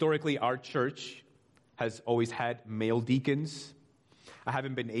 historically, our church has always had male deacons. I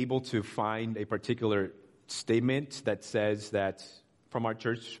haven't been able to find a particular statement that says that from our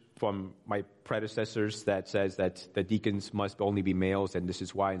church, from my predecessors, that says that the deacons must only be males and this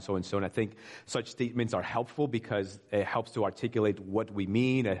is why and so and so. And I think such statements are helpful because it helps to articulate what we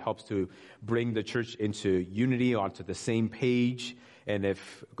mean. It helps to bring the church into unity, onto the same page. And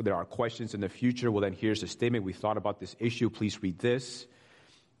if there are questions in the future, well, then here's a statement. We thought about this issue. Please read this.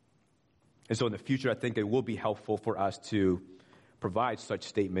 And so in the future, I think it will be helpful for us to provide such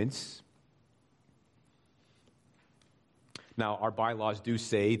statements. Now, our bylaws do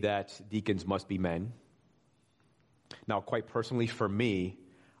say that deacons must be men. Now, quite personally for me,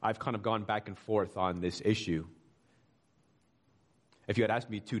 I've kind of gone back and forth on this issue. If you had asked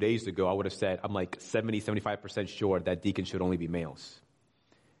me 2 days ago, I would have said I'm like 75% sure that deacons should only be males.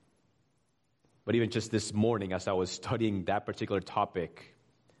 But even just this morning, as I was studying that particular topic,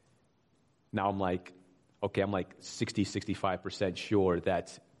 now I'm like 65% sure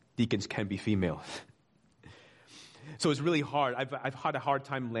that deacons can be female. So it's really hard. I've had a hard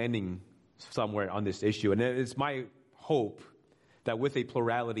time landing somewhere on this issue. And it's my hope that with a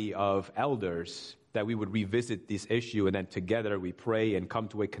plurality of elders, that we would revisit this issue, and then together we pray and come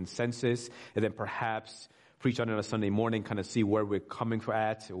to a consensus, and then perhaps preach on it on a Sunday morning, kind of see where we're coming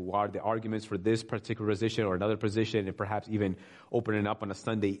at, what are the arguments for this particular position or another position, and perhaps even open it up on a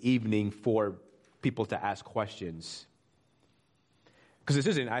Sunday evening for people to ask questions. Because this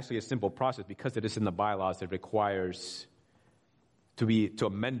isn't actually a simple process, because it is in the bylaws. It requires to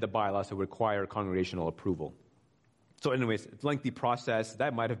amend the bylaws to require congregational approval. So anyways, it's a lengthy process.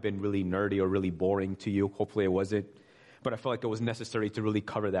 That might have been really nerdy or really boring to you. Hopefully it wasn't. But I felt like it was necessary to really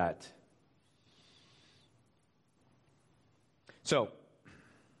cover that. So,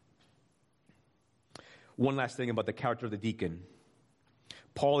 one last thing about the character of the deacon.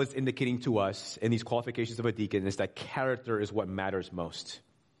 Paul is indicating to us in these qualifications of a deacon is that character is what matters most.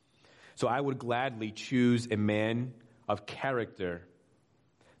 So I would gladly choose a man of character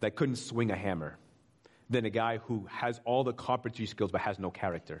that couldn't swing a hammer than a guy who has all the carpentry skills but has no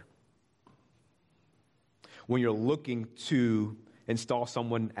character. When you're looking to install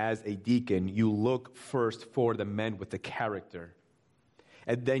someone as a deacon, you look first for the men with the character,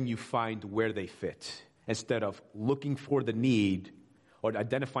 and then you find where they fit, instead of looking for the need or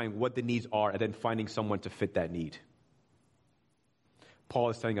identifying what the needs are and then finding someone to fit that need. Paul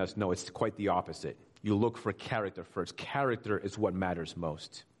is telling us, no, it's quite the opposite. You look for character first. Character is what matters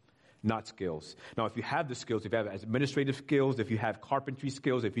most, not skills. Now, if you have the skills, if you have administrative skills, if you have carpentry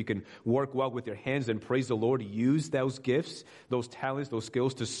skills, if you can work well with your hands, then praise the Lord, use those gifts, those talents, those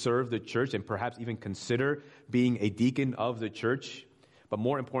skills to serve the church, and perhaps even consider being a deacon of the church. But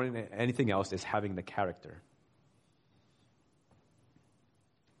more important than anything else is having the character.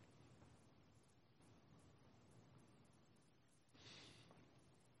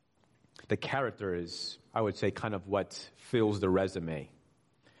 The character is, I would say, kind of what fills the resume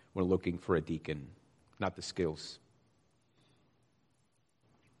when looking for a deacon, not the skills.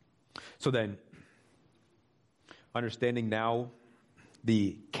 So then, understanding now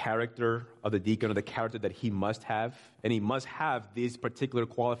the character of the deacon, or the character that he must have, and he must have these particular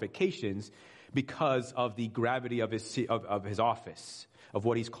qualifications because of the gravity of his office, of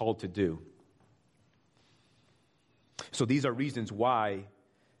what he's called to do. So these are reasons why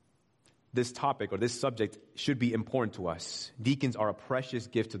this topic or this subject should be important to us. Deacons are a precious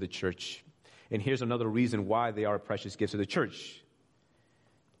gift to the church. And here's another reason why they are a precious gift to the church.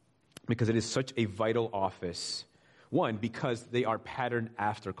 Because it is such a vital office. One, because they are patterned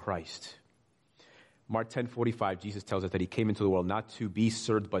after Christ. Mark 10:45, Jesus tells us that he came into the world not to be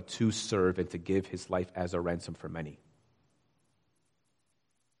served, but to serve and to give his life as a ransom for many.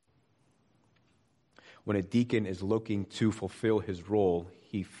 When a deacon is looking to fulfill his role,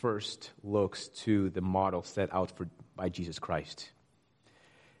 he first looks to the model set out by Jesus Christ,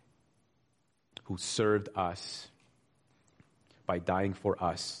 who served us by dying for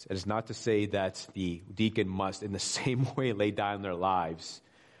us. It is not to say that the deacon must in the same way lay down their lives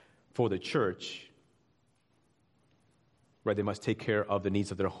for the church. Right, they must take care of the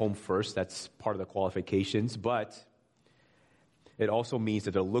needs of their home first. That's part of the qualifications. But it also means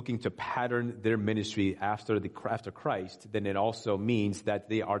that they're looking to pattern their ministry after Christ. Then it also means that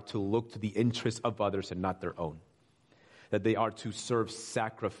they are to look to the interests of others and not their own. That they are to serve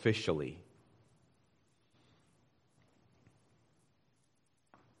sacrificially.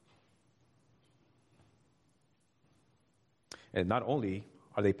 And not only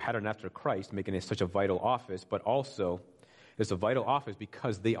are they patterned after Christ, making it such a vital office, but also it's a vital office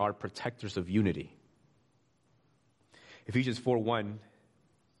because they are protectors of unity. Ephesians 4:1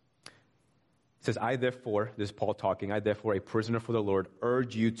 says, I therefore, this is Paul talking, I therefore, a prisoner for the Lord,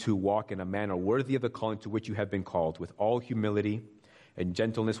 urge you to walk in a manner worthy of the calling to which you have been called, with all humility and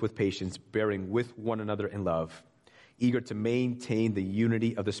gentleness with patience, bearing with one another in love, eager to maintain the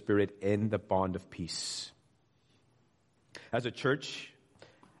unity of the Spirit in the bond of peace. As a church,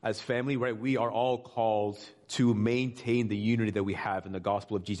 as family, right, we are all called to maintain the unity that we have in the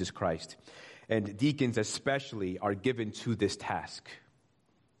gospel of Jesus Christ. And deacons especially are given to this task.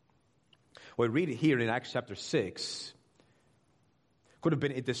 What we read here in Acts chapter 6 could have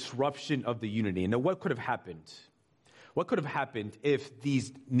been a disruption of the unity. And now what could have happened? What could have happened if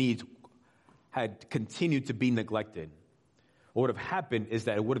these needs had continued to be neglected? What would have happened is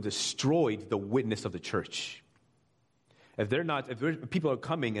that it would have destroyed the witness of the church. If people are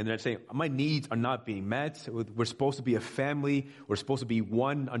coming and they're saying, my needs are not being met, we're supposed to be a family, we're supposed to be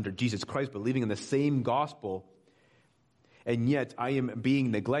one under Jesus Christ, believing in the same gospel, and yet I am being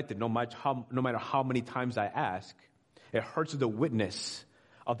neglected no matter how many times I ask, it hurts the witness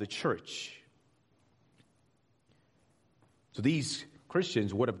of the church. So these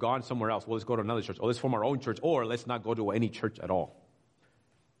Christians would have gone somewhere else. Well, let's go to another church, or let's form our own church, or let's not go to any church at all.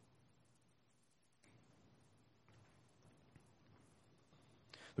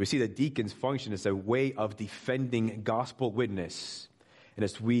 We see that deacons function as a way of defending gospel witness. And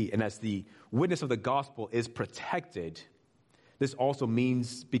as the witness of the gospel is protected, this also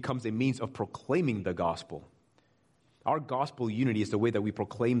becomes a means of proclaiming the gospel. Our gospel unity is the way that we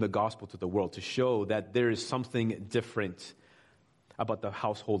proclaim the gospel to the world, to show that there is something different about the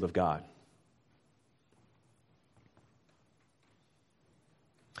household of God.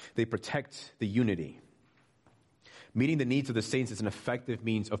 They protect the unity. Meeting the needs of the saints is an effective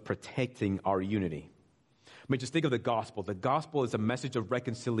means of protecting our unity. I mean, just think of the gospel. The gospel is a message of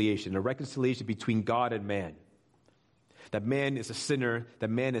reconciliation, a reconciliation between God and man. That man is a sinner, that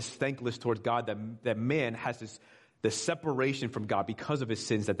man is thankless towards God, that man has the separation from God because of his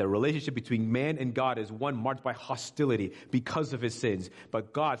sins, that the relationship between man and God is one marked by hostility because of his sins.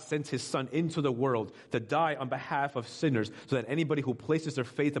 But God sent his Son into the world to die on behalf of sinners so that anybody who places their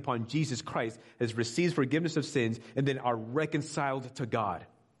faith upon Jesus Christ has received forgiveness of sins and then are reconciled to God.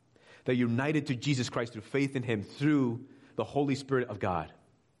 They're united to Jesus Christ through faith in him, through the Holy Spirit of God.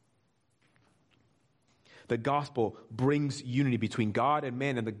 The gospel brings unity between God and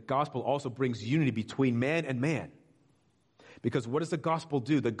man, and the gospel also brings unity between man and man. Because what does the gospel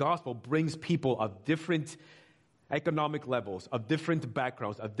do? The gospel brings people of different economic levels, of different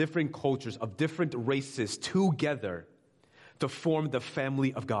backgrounds, of different cultures, of different races together to form the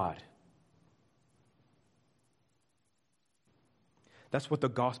family of God. That's what the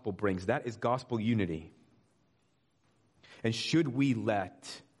gospel brings. That is gospel unity. And should we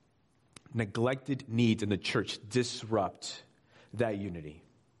let neglected needs in the church disrupt that unity?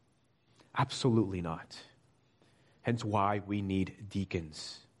 Absolutely not. Hence why we need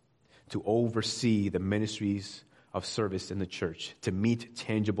deacons to oversee the ministries of service in the church, to meet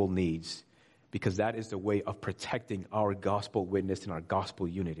tangible needs, because that is the way of protecting our gospel witness and our gospel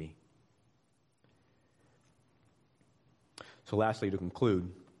unity. So lastly, to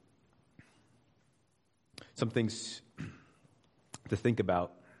conclude, some things to think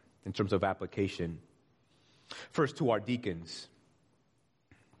about in terms of application. First, to our deacons,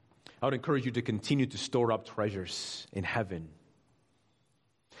 I would encourage you to continue to store up treasures in heaven.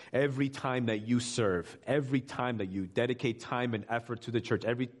 Every time that you serve, every time that you dedicate time and effort to the church,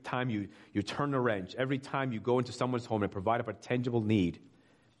 every time you turn a wrench, every time you go into someone's home and provide up a tangible need,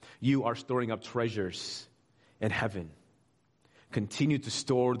 you are storing up treasures in heaven. Continue to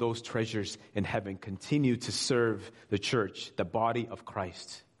store those treasures in heaven. Continue to serve the church, the body of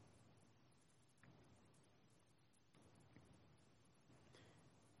Christ.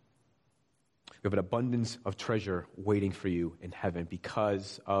 You have an abundance of treasure waiting for you in heaven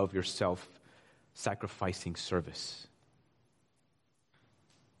because of your self-sacrificing service.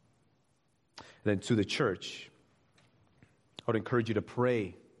 And then to the church, I would encourage you to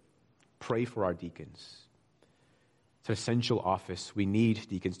pray. Pray for our deacons. It's an essential office. We need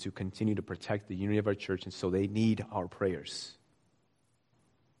deacons to continue to protect the unity of our church, and so they need our prayers.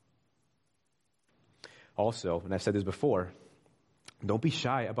 Also, and I've said this before, don't be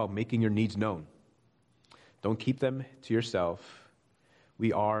shy about making your needs known. Don't keep them to yourself.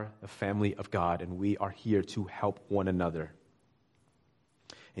 We are a family of God, and we are here to help one another.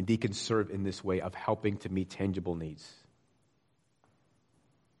 And deacons serve in this way of helping to meet tangible needs.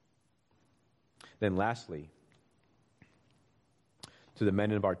 Then lastly, to the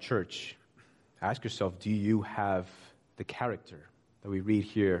men of our church, ask yourself, do you have the character that we read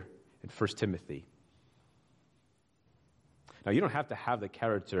here in 1 Timothy? Now, you don't have to have the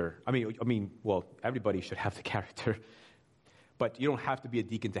character. I mean, everybody should have the character. But you don't have to be a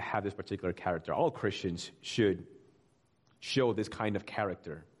deacon to have this particular character. All Christians should show this kind of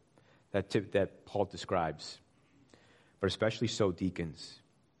character that Paul describes. But especially so deacons.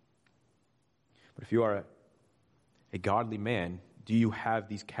 But if you are a godly man, do you have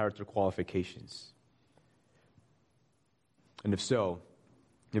these character qualifications? And if so,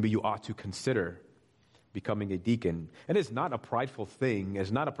 maybe you ought to consider becoming a deacon. And it's not a prideful thing.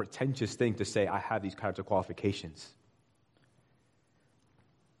 It's not a pretentious thing to say, I have these character qualifications.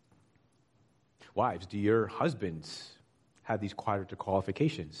 Wives, do your husbands have these character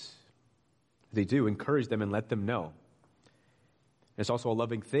qualifications? If they do, encourage them and let them know. And it's also a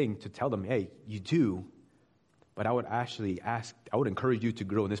loving thing to tell them, hey, you do, but I would encourage you to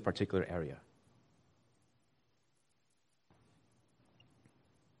grow in this particular area.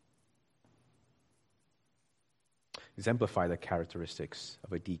 Exemplify the characteristics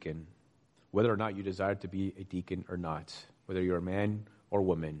of a deacon, whether or not you desire to be a deacon or not, whether you're a man or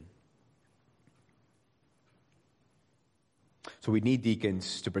woman. So we need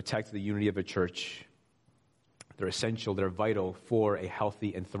deacons to protect the unity of a church. They're essential, they're vital for a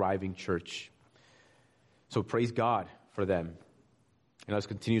healthy and thriving church. So praise God for them. And let's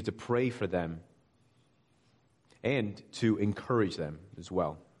continue to pray for them and to encourage them as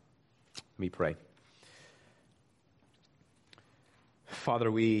well. Let me pray.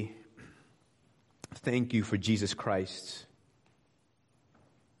 Father, we thank you for Jesus Christ,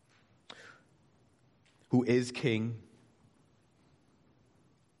 who is King,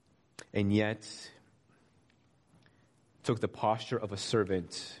 and yet took the posture of a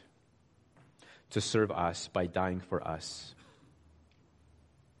servant to serve us by dying for us.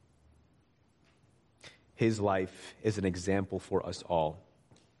 His life is an example for us all.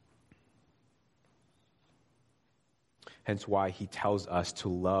 Hence why he tells us to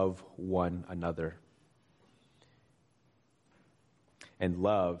love one another. And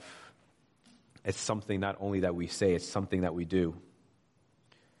love is something not only that we say, it's something that we do.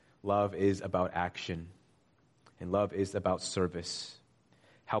 Love is about action, and love is about service.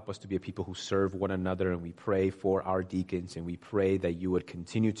 Help us to be a people who serve one another, and we pray for our deacons, and we pray that you would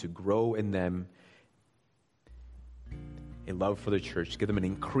continue to grow in them a love for the church. Give them an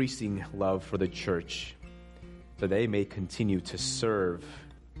increasing love for the church, so they may continue to serve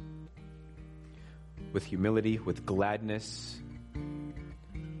with humility, with gladness,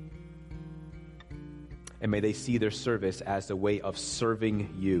 and may they see their service as a way of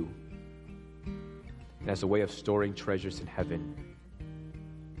serving you and as a way of storing treasures in heaven.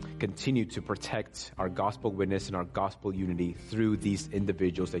 Continue to protect our gospel witness and our gospel unity through these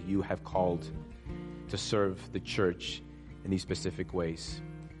individuals that you have called to serve the church in these specific ways.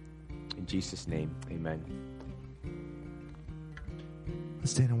 In Jesus' name, amen.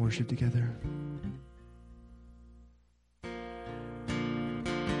 Let's stand and worship together.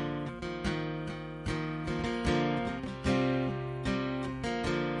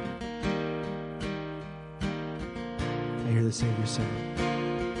 the Savior said.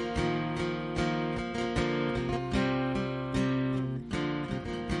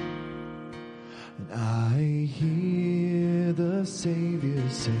 And I hear the Savior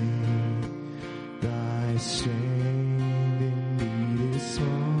say, thy strength indeed is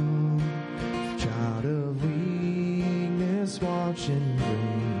small. Child of weakness, watch and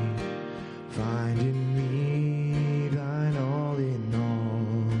pray. Find in me thine all in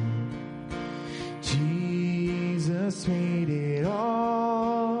all. Jesus made it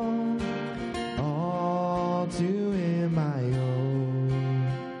all to him I owe.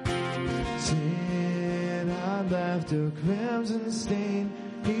 Sin had left a crimson stain,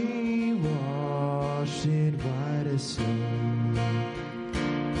 he washed it white as snow.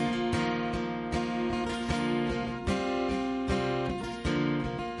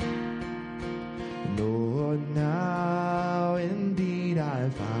 Lord, now indeed I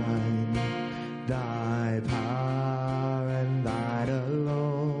find thy power and thine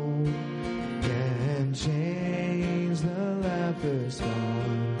alone can change the leper's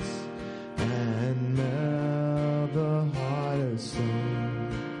thoughts and melt the heart of stone.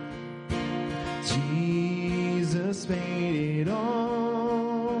 Jesus made it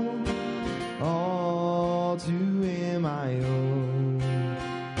all to him I owe.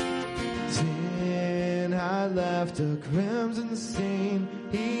 Sin had left a crimson stain,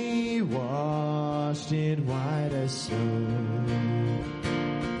 he washed it white as snow.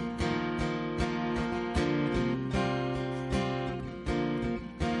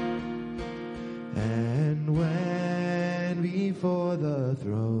 And when before the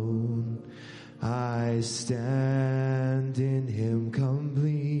throne I stand in him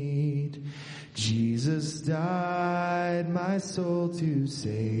complete, Jesus died my soul to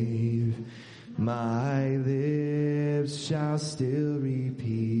save. My lips shall still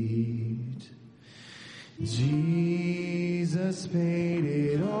repeat, Jesus paid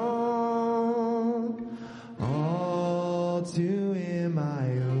it all to him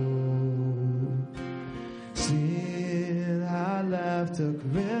I owe. Sin had left a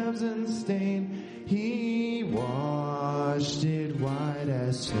crimson stain, he washed it white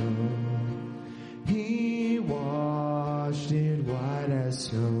as snow. He washed it white as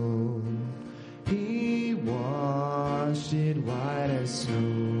snow. He washed it white as snow.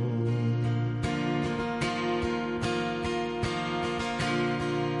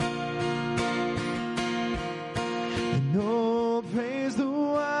 And oh, praise the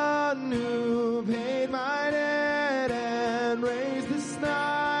one who paid my debt and raised this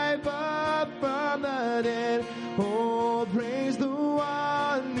knife up from the dead. Oh, praise the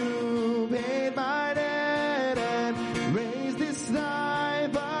one who paid my debt and raised this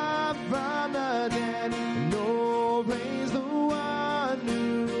knife up from the dead. And oh, praise the one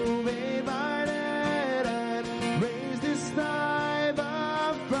who paid my debt and raised this knife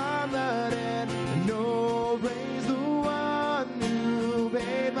up from the dead. And oh, praise the one who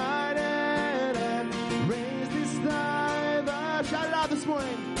paid my debt and raised this knife up. Shout it out this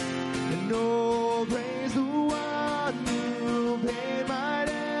morning. And oh, praise the one who paid my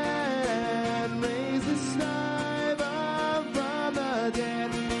debt and raised this knife up from the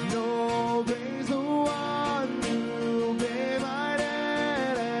dead. And oh, praise the one who paid my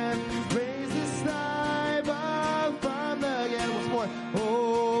debt and raised this knife up from the dead. Once more.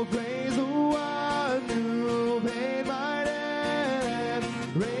 Oh, praise the one who paid my debt and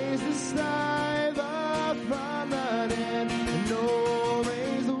raised this knife up from the dead. And oh,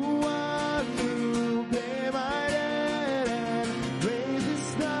 praise the one who paid my debt and raised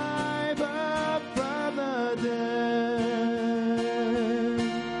this knife up from the dead.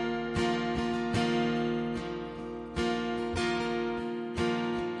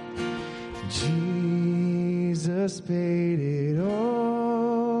 Jesus paid it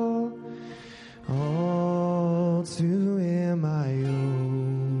all to him I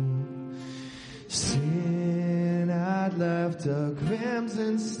owe. Sin had left a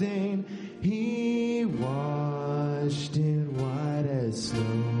crimson stain, he washed it white as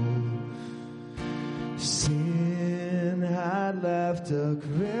snow. Sin had left a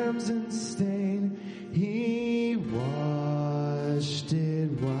crimson stain, he washed it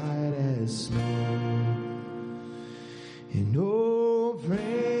white as snow. And oh,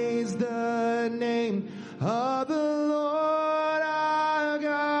 praise the name of the Lord our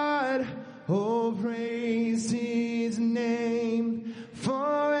God. Oh, praise his name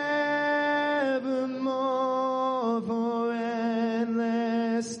forevermore. For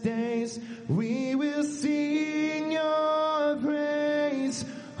endless days we will sing your praise.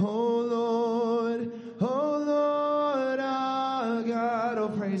 Oh Lord, oh oh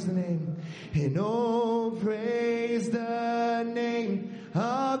praise the name. And oh praise the name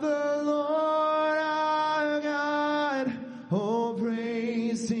of the Lord our God. Oh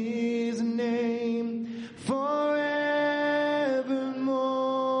praise his name forevermore.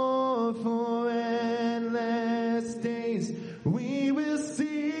 For endless days we will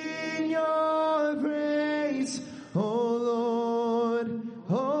sing your praise. Oh Lord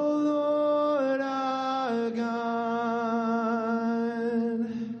our God.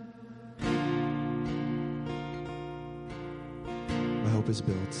 My hope is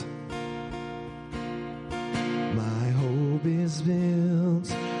built. My hope is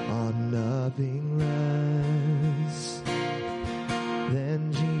built on nothing less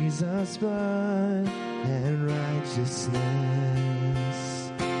than Jesus' blood and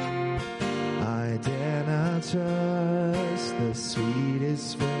righteousness. I dare not trust the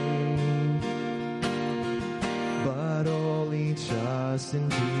sweetest frame, but only trust in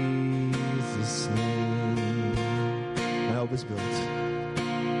Jesus' name. My hope is built.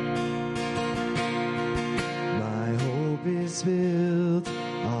 My hope is built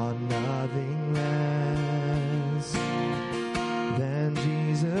on nothing less than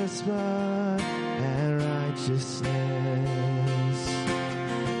Jesus' blood and righteousness.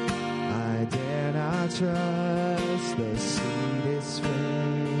 I dare not trust the sweetest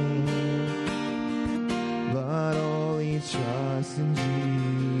frame, but only trust in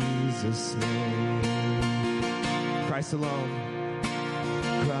Jesus' name. Christ alone.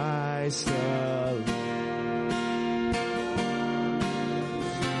 Christ alone.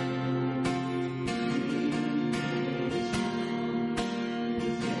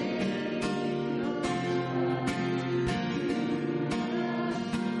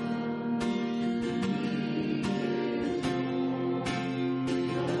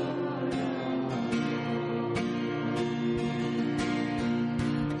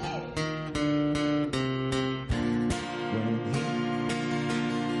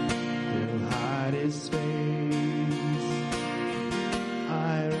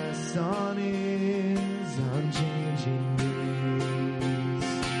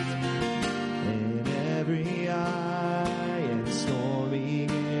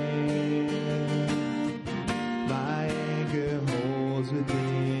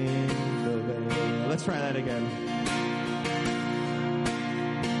 Let's try that again.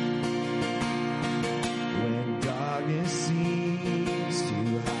 When darkness seems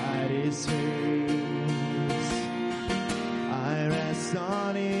to hide its face, I rest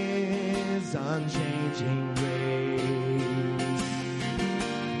on his unchanging grace.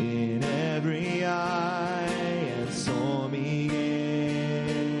 In every eye and stormy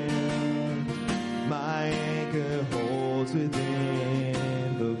air, my anchor holds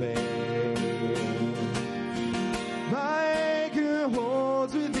within the veil. My anchor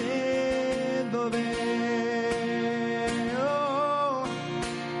holds within the veil. Oh,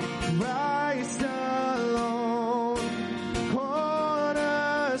 Christ alone,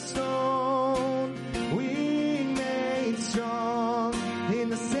 cornerstone, we made strong in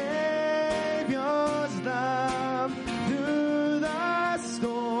the Savior's love through the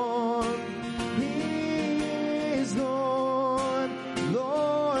storm. He is Lord,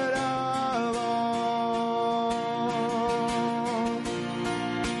 Lord of all.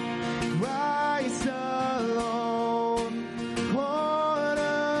 Christ alone,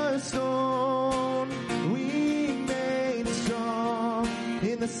 cornerstone, we made strong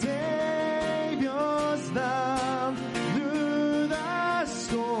in the Savior's love through the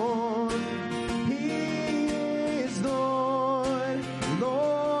storm. He is Lord,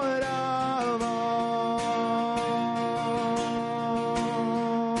 Lord of all.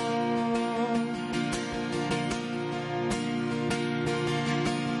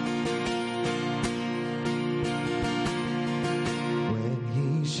 When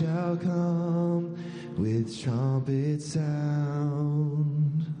he shall come with trumpet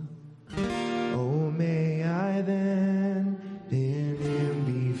sound, oh, may I then in him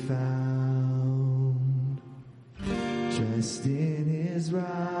be found, dressed in his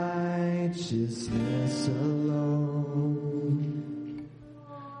righteousness alone,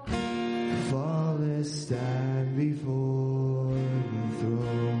 flawless stand before the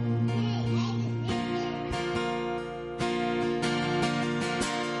throne.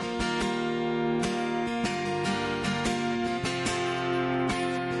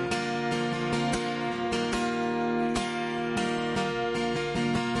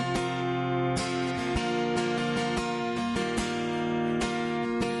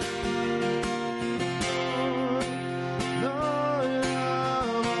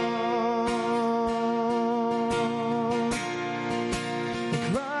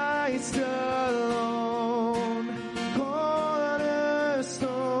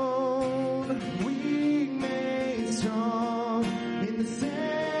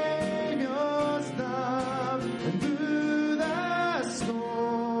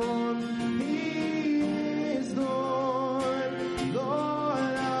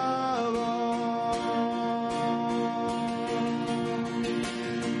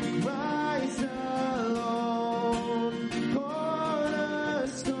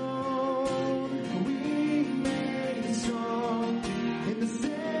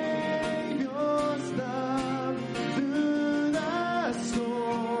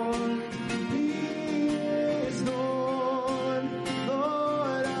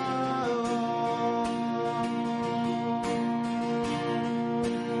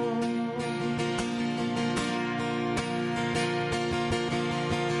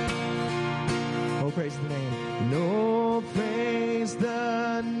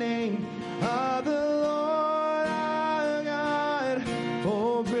 the name of the Lord our God.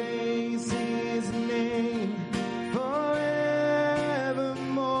 Oh, praise his name forevermore.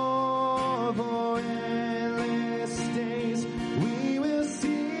 For endless days we will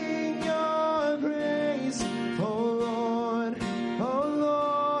sing your praise. Oh Lord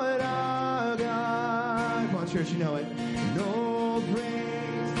our God. Come on, church, you know it. No praise.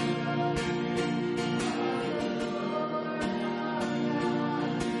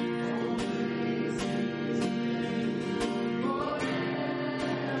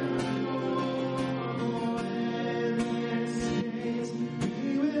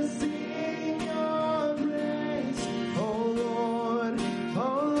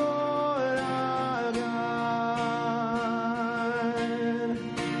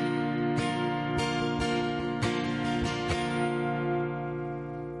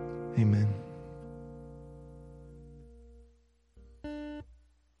 Amen.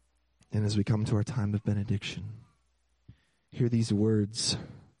 And as we come to our time of benediction, hear these words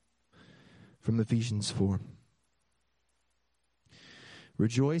from Ephesians 4.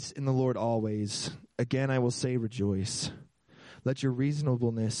 Rejoice in the Lord always. Again, I will say rejoice. Let your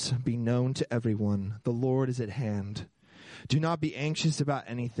reasonableness be known to everyone. The Lord is at hand. Do not be anxious about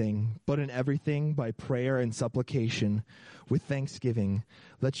anything, but in everything by prayer and supplication with thanksgiving,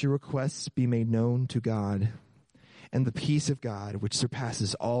 let your requests be made known to God. And the peace of God, which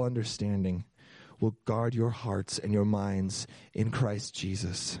surpasses all understanding, will guard your hearts and your minds in Christ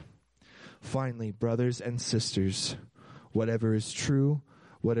Jesus. Finally, brothers and sisters, whatever is true,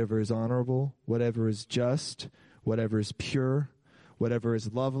 whatever is honorable, whatever is just, whatever is pure, whatever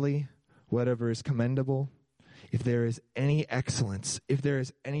is lovely, whatever is commendable, if there is any excellence, if there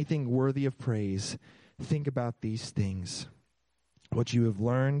is anything worthy of praise, think about these things. What you have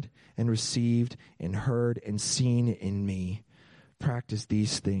learned and received and heard and seen in me, practice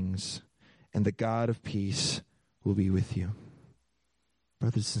these things, and the God of peace will be with you.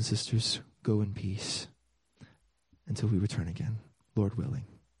 Brothers and sisters, go in peace until we return again, Lord willing.